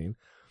broadcasting.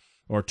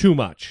 Or too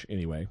much,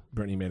 anyway.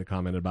 Brittany made a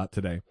comment about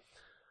today.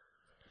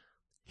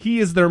 He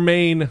is their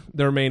main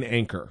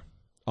anchor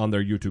on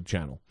their YouTube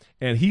channel.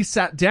 And he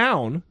sat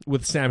down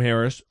with Sam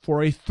Harris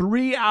for a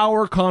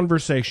 3-hour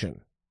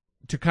conversation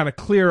to kind of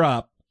clear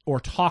up or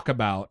talk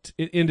about.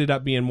 It ended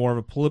up being more of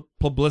a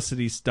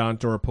publicity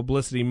stunt or a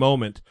publicity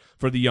moment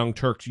for the Young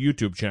Turks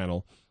YouTube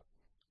channel.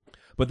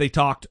 But they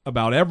talked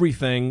about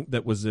everything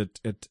that was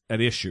at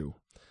issue.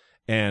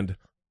 And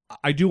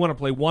I do want to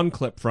play one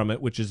clip from it,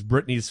 which is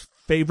Brittany's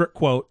favorite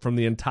quote from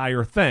the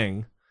entire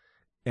thing.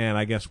 And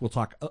I guess we'll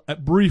talk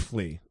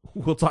briefly.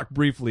 We'll talk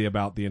briefly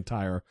about the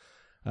entire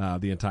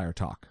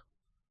talk.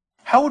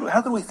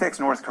 How can we fix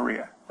North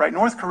Korea? Right,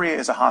 North Korea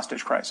is a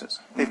hostage crisis.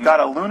 They've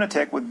got a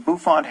lunatic with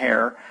bouffant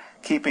hair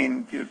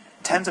keeping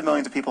tens of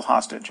millions of people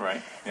hostage.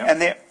 Right.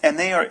 Yep. And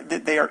they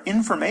are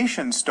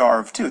information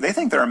starved too. They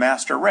think they're a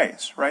master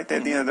race. Right.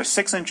 They're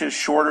 6 inches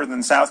shorter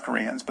than South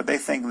Koreans, but they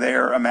think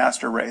they're a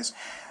master race.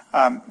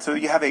 So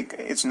you have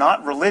it's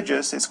not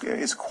religious.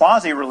 It's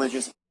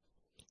quasi-religious.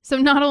 So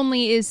not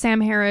only is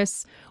Sam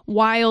Harris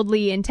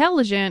wildly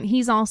intelligent,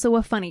 he's also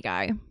a funny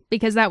guy.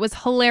 because that was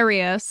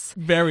hilarious.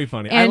 Very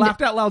funny. I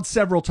laughed out loud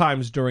several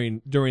times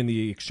during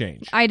the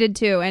exchange. I did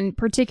too, and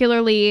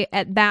particularly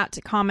at that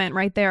comment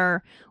right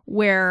there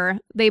where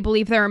they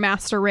believe they're a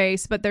master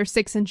race, but they're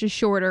 6 inches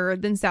shorter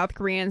than South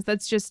Koreans.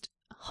 That's just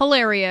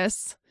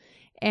hilarious.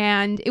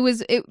 And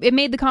it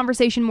made the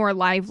conversation more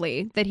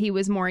lively, that he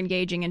was more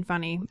engaging and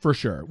funny. For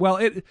sure. Well,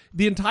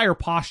 the entire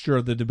posture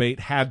of the debate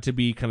had to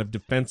be kind of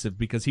defensive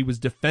because he was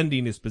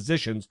defending his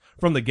positions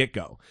from the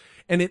get-go.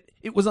 And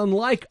it was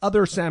unlike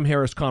other Sam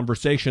Harris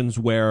conversations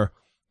where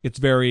it's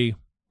very,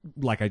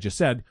 like I just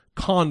said,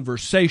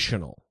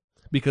 conversational.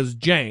 Because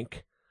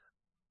Cenk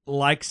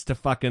likes to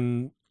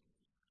fucking,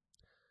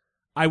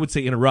 I would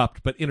say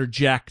interrupt, but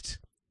interject,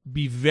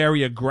 be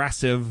very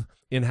aggressive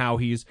in how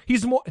he's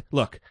more,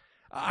 look,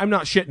 I'm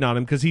not shitting on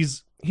him because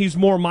he's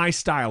more my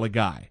style of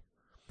guy.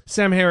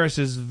 Sam Harris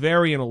is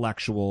very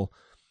intellectual,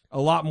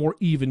 a lot more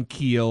even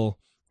keel,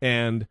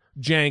 and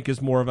Cenk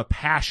is more of a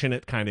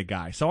passionate kind of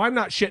guy. So I'm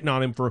not shitting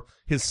on him for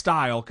his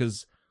style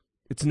because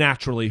it's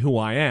naturally who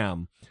I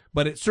am,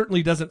 but it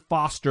certainly doesn't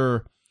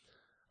foster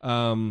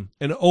an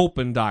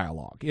open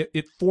dialogue.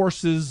 It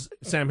forces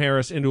Sam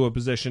Harris into a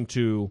position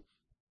to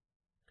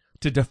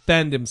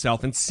defend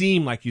himself and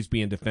seem like he's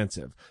being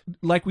defensive.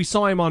 Like we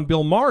saw him on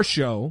Bill Maher's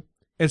show.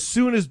 As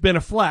soon as Ben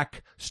Affleck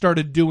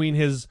started doing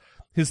his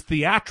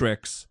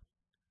theatrics,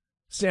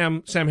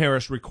 Sam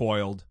Harris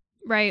recoiled.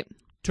 Right.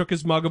 Took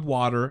his mug of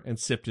water and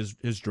sipped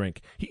his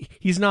drink.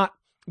 He's not.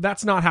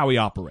 That's not how he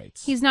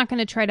operates. He's not going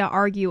to try to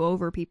argue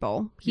over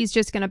people. He's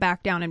just going to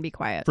back down and be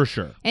quiet. For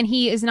sure. And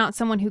he is not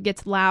someone who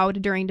gets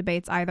loud during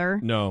debates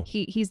either. No.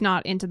 He's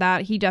not into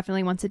that. He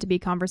definitely wants it to be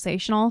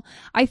conversational.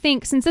 I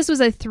think since this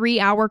was a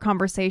 3-hour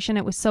conversation,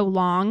 it was so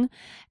long,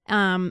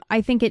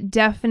 I think it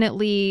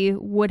definitely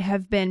would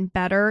have been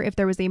better if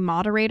there was a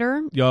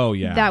moderator. Oh,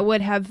 yeah. That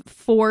would have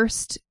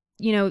forced,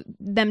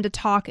 them to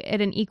talk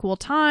at an equal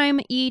time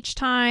each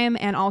time.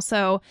 And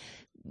also,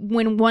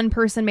 when one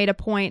person made a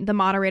point, the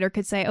moderator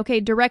could say, okay,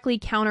 directly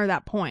counter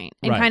that point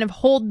and kind of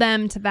hold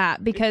them to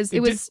that, because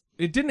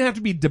it didn't have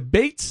to be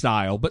debate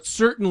style, but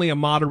certainly a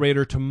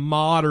moderator to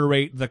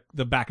moderate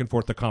the back and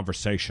forth, the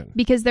conversation.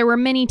 Because there were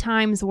many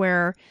times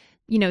where,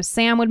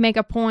 Sam would make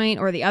a point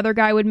or the other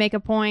guy would make a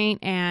point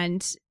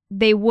and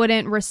they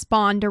wouldn't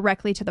respond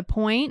directly to the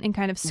point and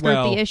kind of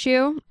skirt the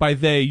issue. By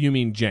they, you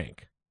mean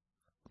Cenk.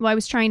 Well, I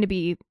was trying to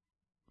be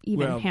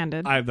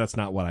even-handed. That's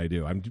not what I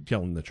do. I'm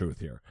telling the truth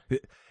here.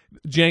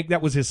 Cenk,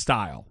 that was his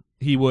style.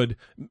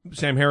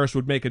 Sam Harris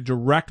would make a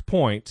direct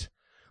point,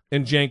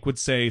 and Cenk would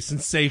say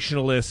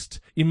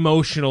sensationalist,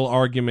 emotional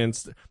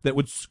arguments that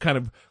would kind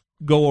of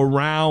go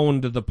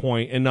around the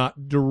point and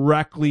not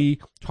directly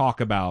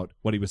talk about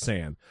what he was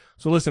saying.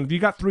 So listen, if you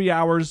got 3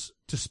 hours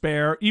to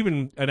spare,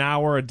 even an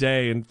hour a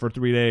day and for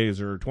 3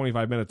 days or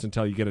 25 minutes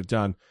until you get it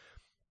done,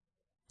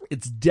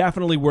 it's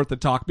definitely worth the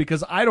talk,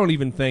 because I don't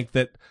even think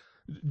that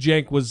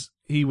Cenk was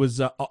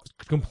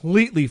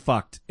completely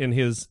fucked in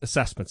his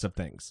assessments of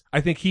things. I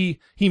think he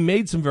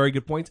made some very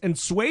good points and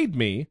swayed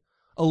me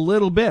a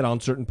little bit on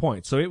certain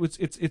points. So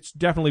it's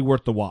definitely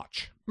worth the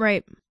watch.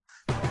 Right.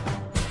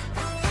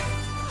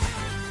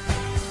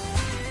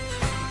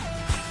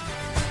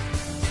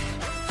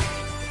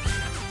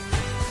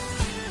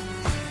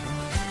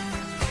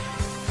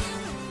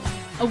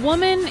 A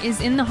woman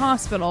is in the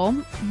hospital,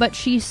 but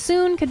she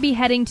soon could be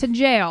heading to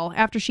jail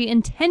after she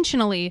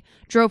intentionally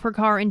drove her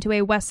car into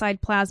a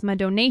Westside Plasma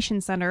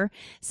donation center,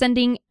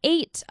 sending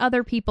 8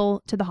 other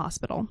people to the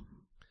hospital.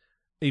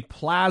 A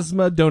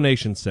plasma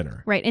donation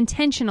center. Right,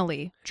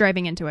 intentionally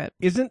driving into it.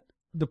 Isn't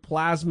the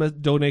plasma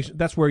donation,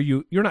 that's where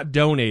you're not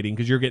donating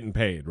because you're getting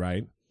paid,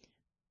 right?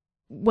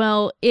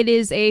 Well, it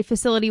is a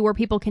facility where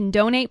people can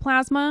donate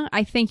plasma.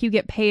 I think you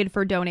get paid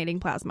for donating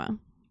plasma.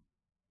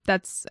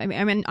 I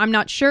mean, I'm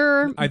not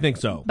sure. I think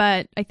so.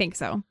 But I think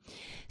so.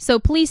 So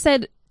police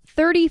said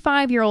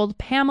 35-year-old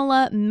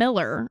Pamela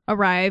Miller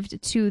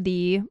arrived to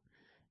the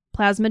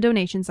plasma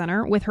donation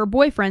center with her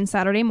boyfriend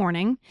Saturday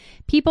morning.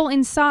 People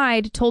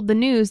inside told the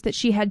news that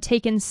she had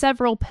taken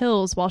several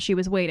pills while she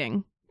was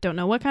waiting. Don't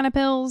know what kind of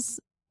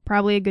pills.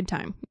 Probably a good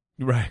time.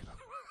 Right.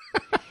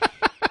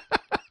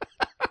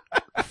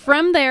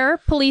 From there,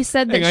 police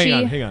said that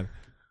Hang on.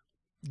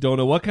 Don't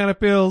know what kind of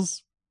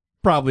pills.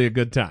 Probably a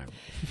good time.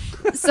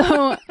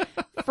 So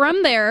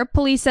from there,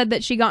 police said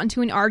that she got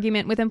into an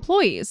argument with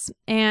employees,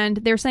 and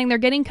they're saying they're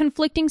getting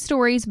conflicting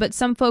stories, but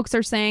some folks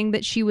are saying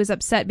that she was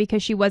upset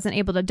because she wasn't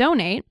able to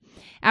donate.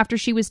 After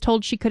she was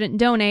told she couldn't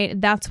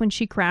donate, that's when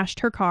she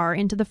crashed her car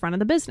into the front of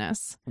the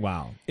business.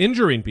 Wow.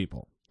 Injuring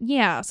people.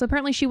 Yeah, so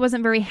apparently she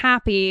wasn't very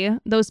happy.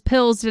 Those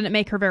pills didn't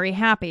make her very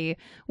happy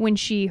when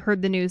she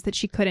heard the news that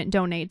she couldn't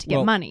donate to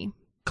get money.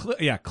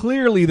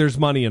 Clearly there's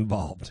money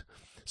involved.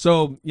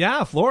 So,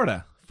 yeah,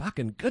 Florida.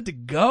 Fucking good to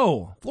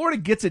go. Florida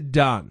gets it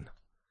done.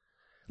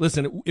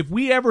 Listen, if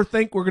we ever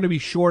think we're going to be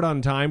short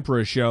on time for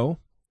a show,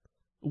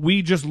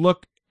 we just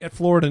look at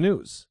Florida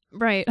news.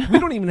 Right. We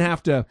don't even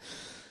have to,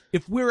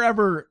 if we're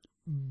ever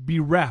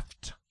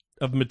bereft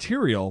of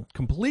material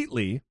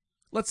completely,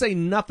 let's say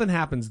nothing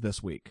happens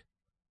this week.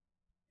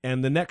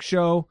 And the next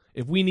show,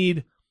 if we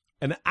need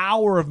an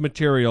hour of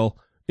material,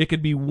 it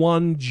could be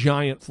one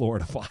giant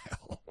Florida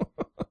file.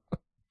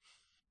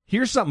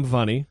 Here's something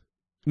funny.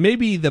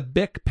 Maybe the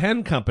Bic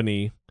Pen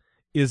Company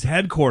is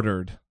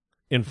headquartered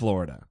in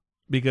Florida,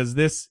 because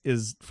this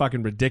is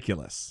fucking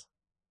ridiculous.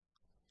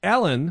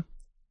 Ellen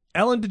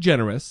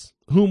DeGeneres,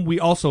 whom we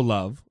also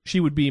love, she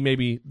would be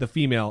maybe the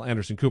female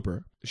Anderson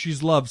Cooper.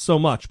 She's loved so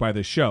much by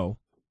this show,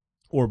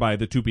 or by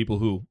the two people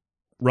who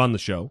run the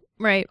show.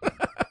 Right.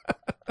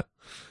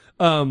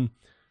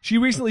 She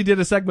recently did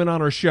a segment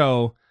on her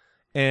show,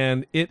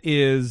 and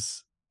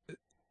it's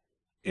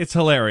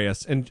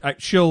hilarious, and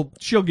she'll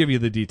give you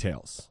the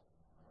details.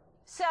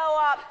 So,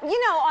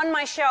 on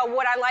my show,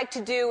 what I like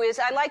to do is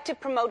I like to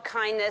promote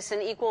kindness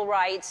and equal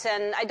rights,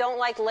 and I don't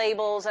like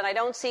labels, and I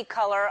don't see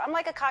color. I'm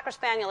like a Cocker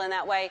Spaniel in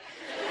that way.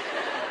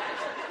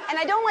 And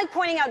I don't like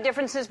pointing out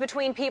differences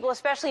between people,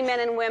 especially men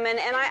and women.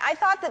 And I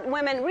thought that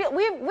women,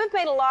 we've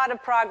made a lot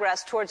of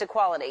progress towards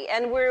equality.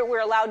 And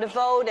we're allowed to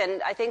vote,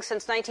 and I think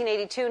since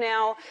 1982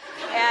 now.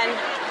 And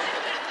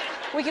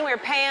we can wear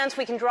pants,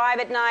 we can drive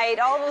at night,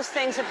 all those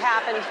things have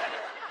happened.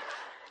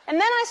 And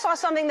then I saw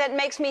something that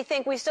makes me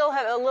think we still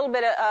have a little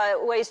bit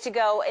of ways to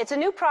go. It's a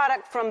new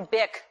product from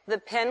Bic, the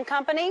pen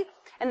company.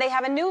 And they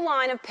have a new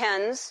line of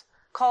pens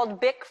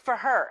called Bic for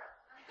Her.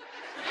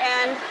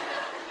 And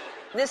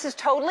this is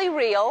totally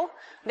real.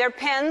 They're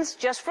pens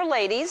just for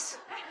ladies.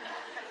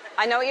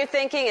 I know what you're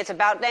thinking. It's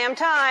about damn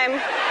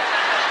time.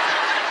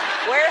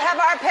 Where have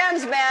our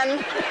pens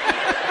been?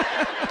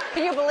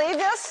 Can you believe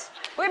this?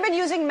 We've been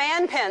using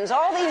man pens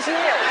all these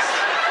years.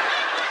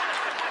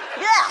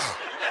 Yeah.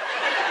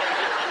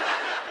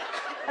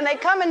 And they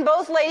come in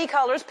both lady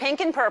colors, pink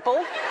and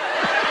purple.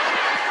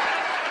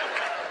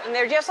 And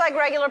they're just like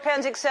regular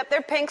pens, except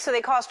they're pink, so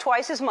they cost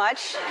twice as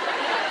much.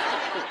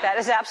 That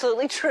is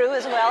absolutely true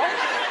as well.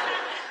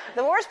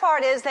 The worst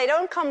part is they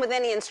don't come with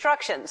any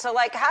instructions. So,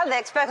 how do they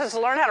expect us to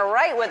learn how to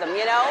write with them,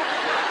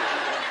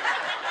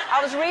 I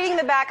was reading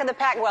the back of the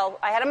pack. Well,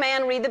 I had a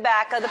man read the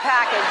back of the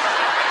package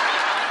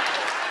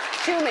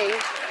to me.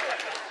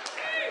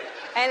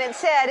 And it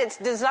said it's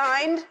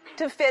designed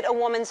to fit a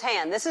woman's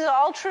hand. This is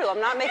all true.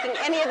 I'm not making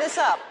any of this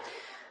up.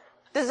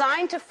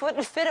 Designed to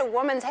fit a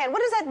woman's hand.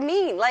 What does that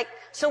mean?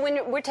 So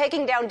when we're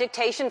taking down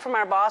dictation from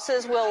our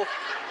bosses, we'll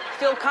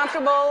feel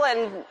comfortable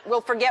and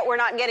we'll forget we're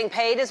not getting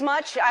paid as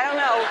much? I don't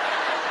know.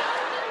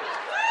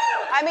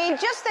 I mean,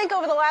 just think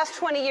over the last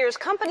 20 years,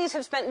 companies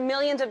have spent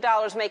millions of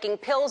dollars making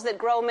pills that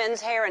grow men's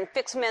hair and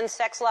fix men's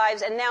sex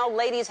lives, and now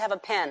ladies have a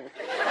pen.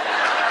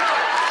 Wow.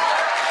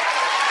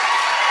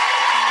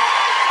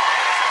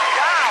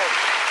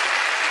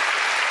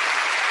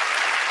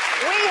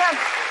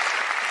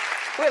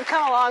 We have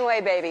come a long way,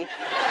 baby.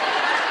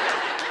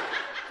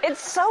 It's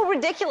so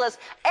ridiculous.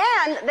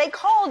 And they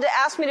called to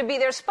ask me to be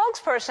their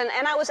spokesperson,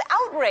 and I was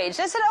outraged.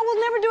 I said, we'll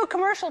never do a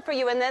commercial for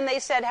you. And then they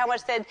said how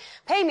much they'd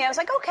pay me. I was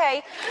like,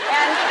 okay.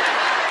 And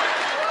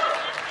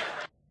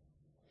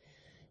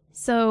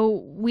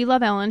so we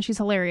love Ellen. She's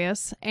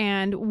hilarious.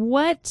 And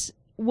what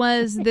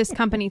was this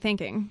company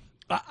thinking?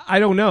 I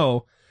don't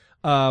know.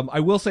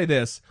 I will say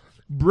this.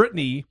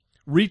 Brittany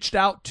reached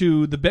out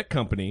to the Bic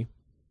company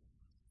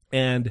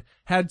and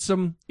had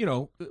some,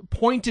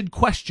 pointed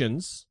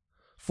questions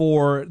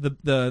for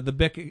the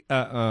Bic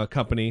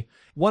company.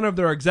 One of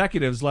their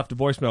executives left a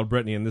voicemail to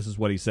Brittany, and this is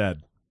what he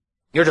said.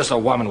 You're just a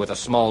woman with a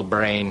small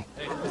brain,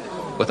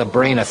 with a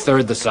brain a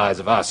third the size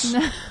of us.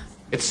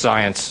 It's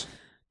science.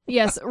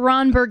 Yes,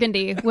 Ron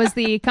Burgundy was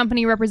the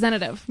company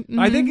representative. Mm-hmm.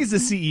 I think he's the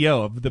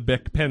CEO of the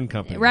Bic Pen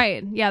Company.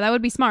 Right. Yeah, that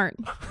would be smart.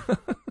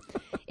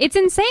 It's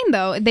insane,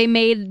 though. They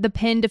made the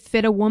pen to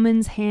fit a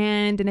woman's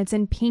hand, and it's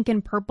in pink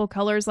and purple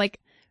colors.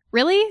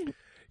 Really?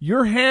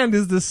 Your hand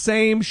is the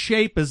same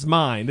shape as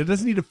mine. It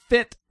doesn't need to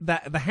fit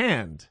the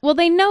hand. Well,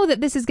 they know that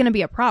this is going to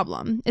be a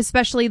problem,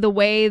 especially the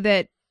way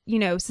that,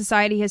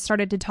 society has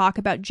started to talk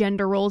about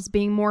gender roles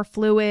being more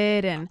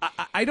fluid. And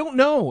I don't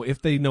know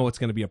if they know it's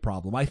going to be a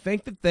problem. I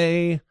think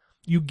that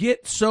you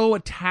get so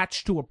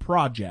attached to a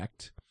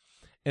project,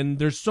 and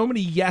there's so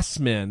many yes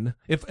men.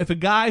 If a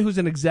guy who's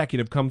an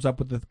executive comes up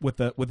with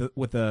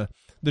the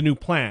new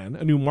plan,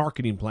 a new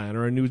marketing plan,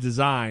 or a new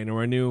design,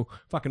 or a new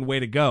fucking way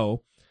to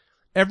go,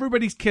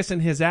 everybody's kissing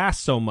his ass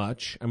so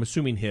much. I'm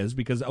assuming his,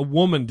 because a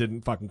woman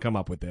didn't fucking come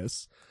up with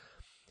this.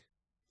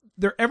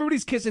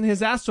 Everybody's kissing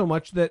his ass so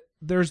much that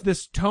there's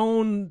this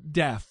tone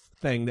deaf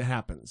thing that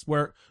happens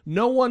where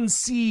no one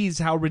sees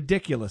how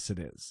ridiculous it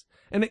is.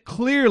 And it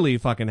clearly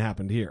fucking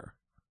happened here.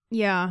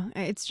 Yeah,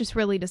 it's just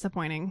really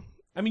disappointing.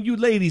 I mean, you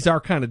ladies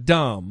are kind of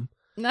dumb.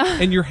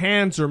 And your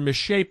hands are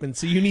misshapen,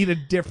 so you need a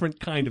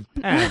different kind of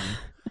pen.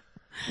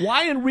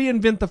 Why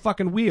reinvent the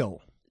fucking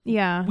wheel?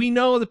 Yeah. We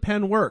know the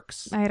pen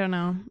works. I don't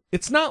know.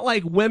 It's not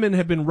like women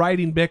have been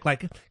writing Bic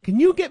can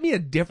you get me a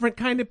different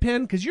kind of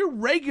pen? Because your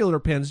regular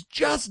pens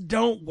just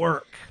don't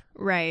work.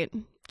 Right.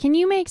 Can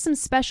you make some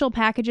special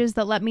packages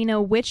that let me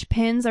know which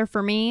pens are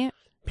for me?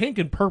 Pink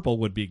and purple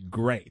would be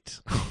great.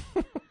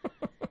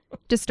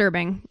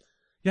 Disturbing.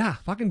 Yeah,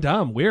 fucking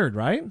dumb. Weird,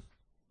 right?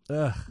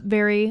 Ugh.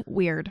 Very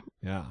weird.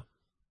 Yeah.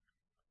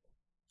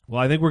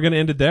 Well, I think we're going to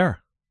end it there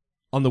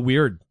on the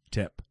weird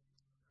tip,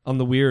 on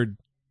the weird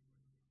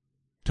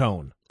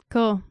tone.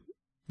 Cool.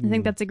 I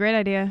think that's a great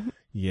idea.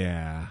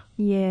 Yeah.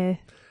 Yeah.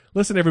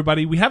 Listen,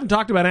 everybody, we haven't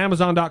talked about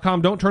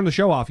Amazon.com. Don't turn the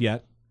show off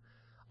yet.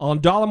 On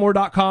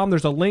Dollamore.com,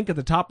 there's a link at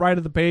the top right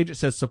of the page. It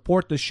says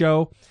support the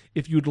show.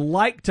 If you'd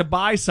like to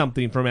buy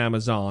something from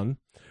Amazon,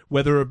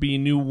 whether it be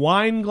new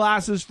wine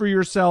glasses for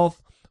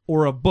yourself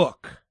or a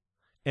book,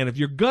 and if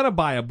you're going to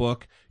buy a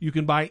book, you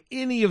can buy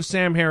any of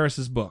Sam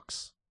Harris's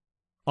books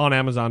on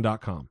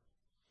Amazon.com.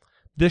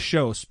 This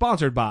show is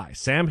sponsored by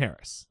Sam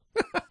Harris.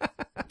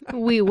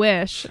 We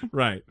wish.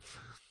 Right.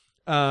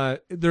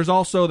 There's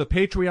also the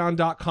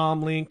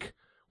Patreon.com link,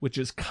 which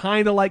is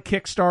kind of like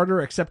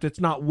Kickstarter, except it's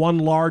not one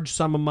large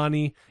sum of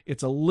money.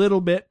 It's a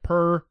little bit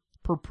per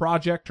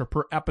project or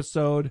per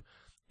episode.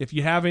 If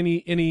you have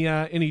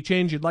any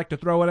change you'd like to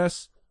throw at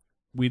us,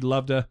 we'd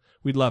love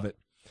it.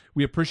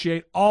 We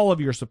appreciate all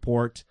of your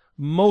support.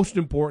 Most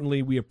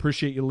importantly, we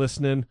appreciate you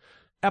listening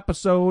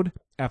episode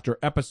after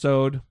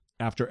episode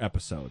after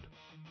episode.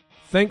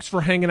 Thanks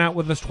for hanging out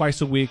with us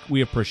twice a week.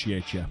 We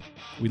appreciate you.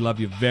 We love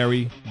you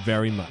very,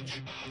 very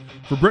much.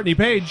 For Brittany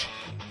Page,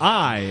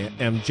 I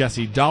am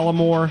Jesse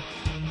Dollamore,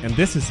 and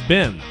this has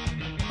been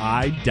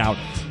I Doubt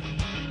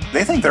It.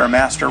 They think they're a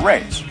master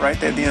race, right?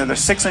 They're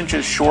 6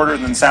 inches shorter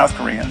than South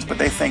Koreans, but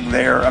they think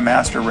they're a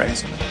master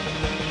race.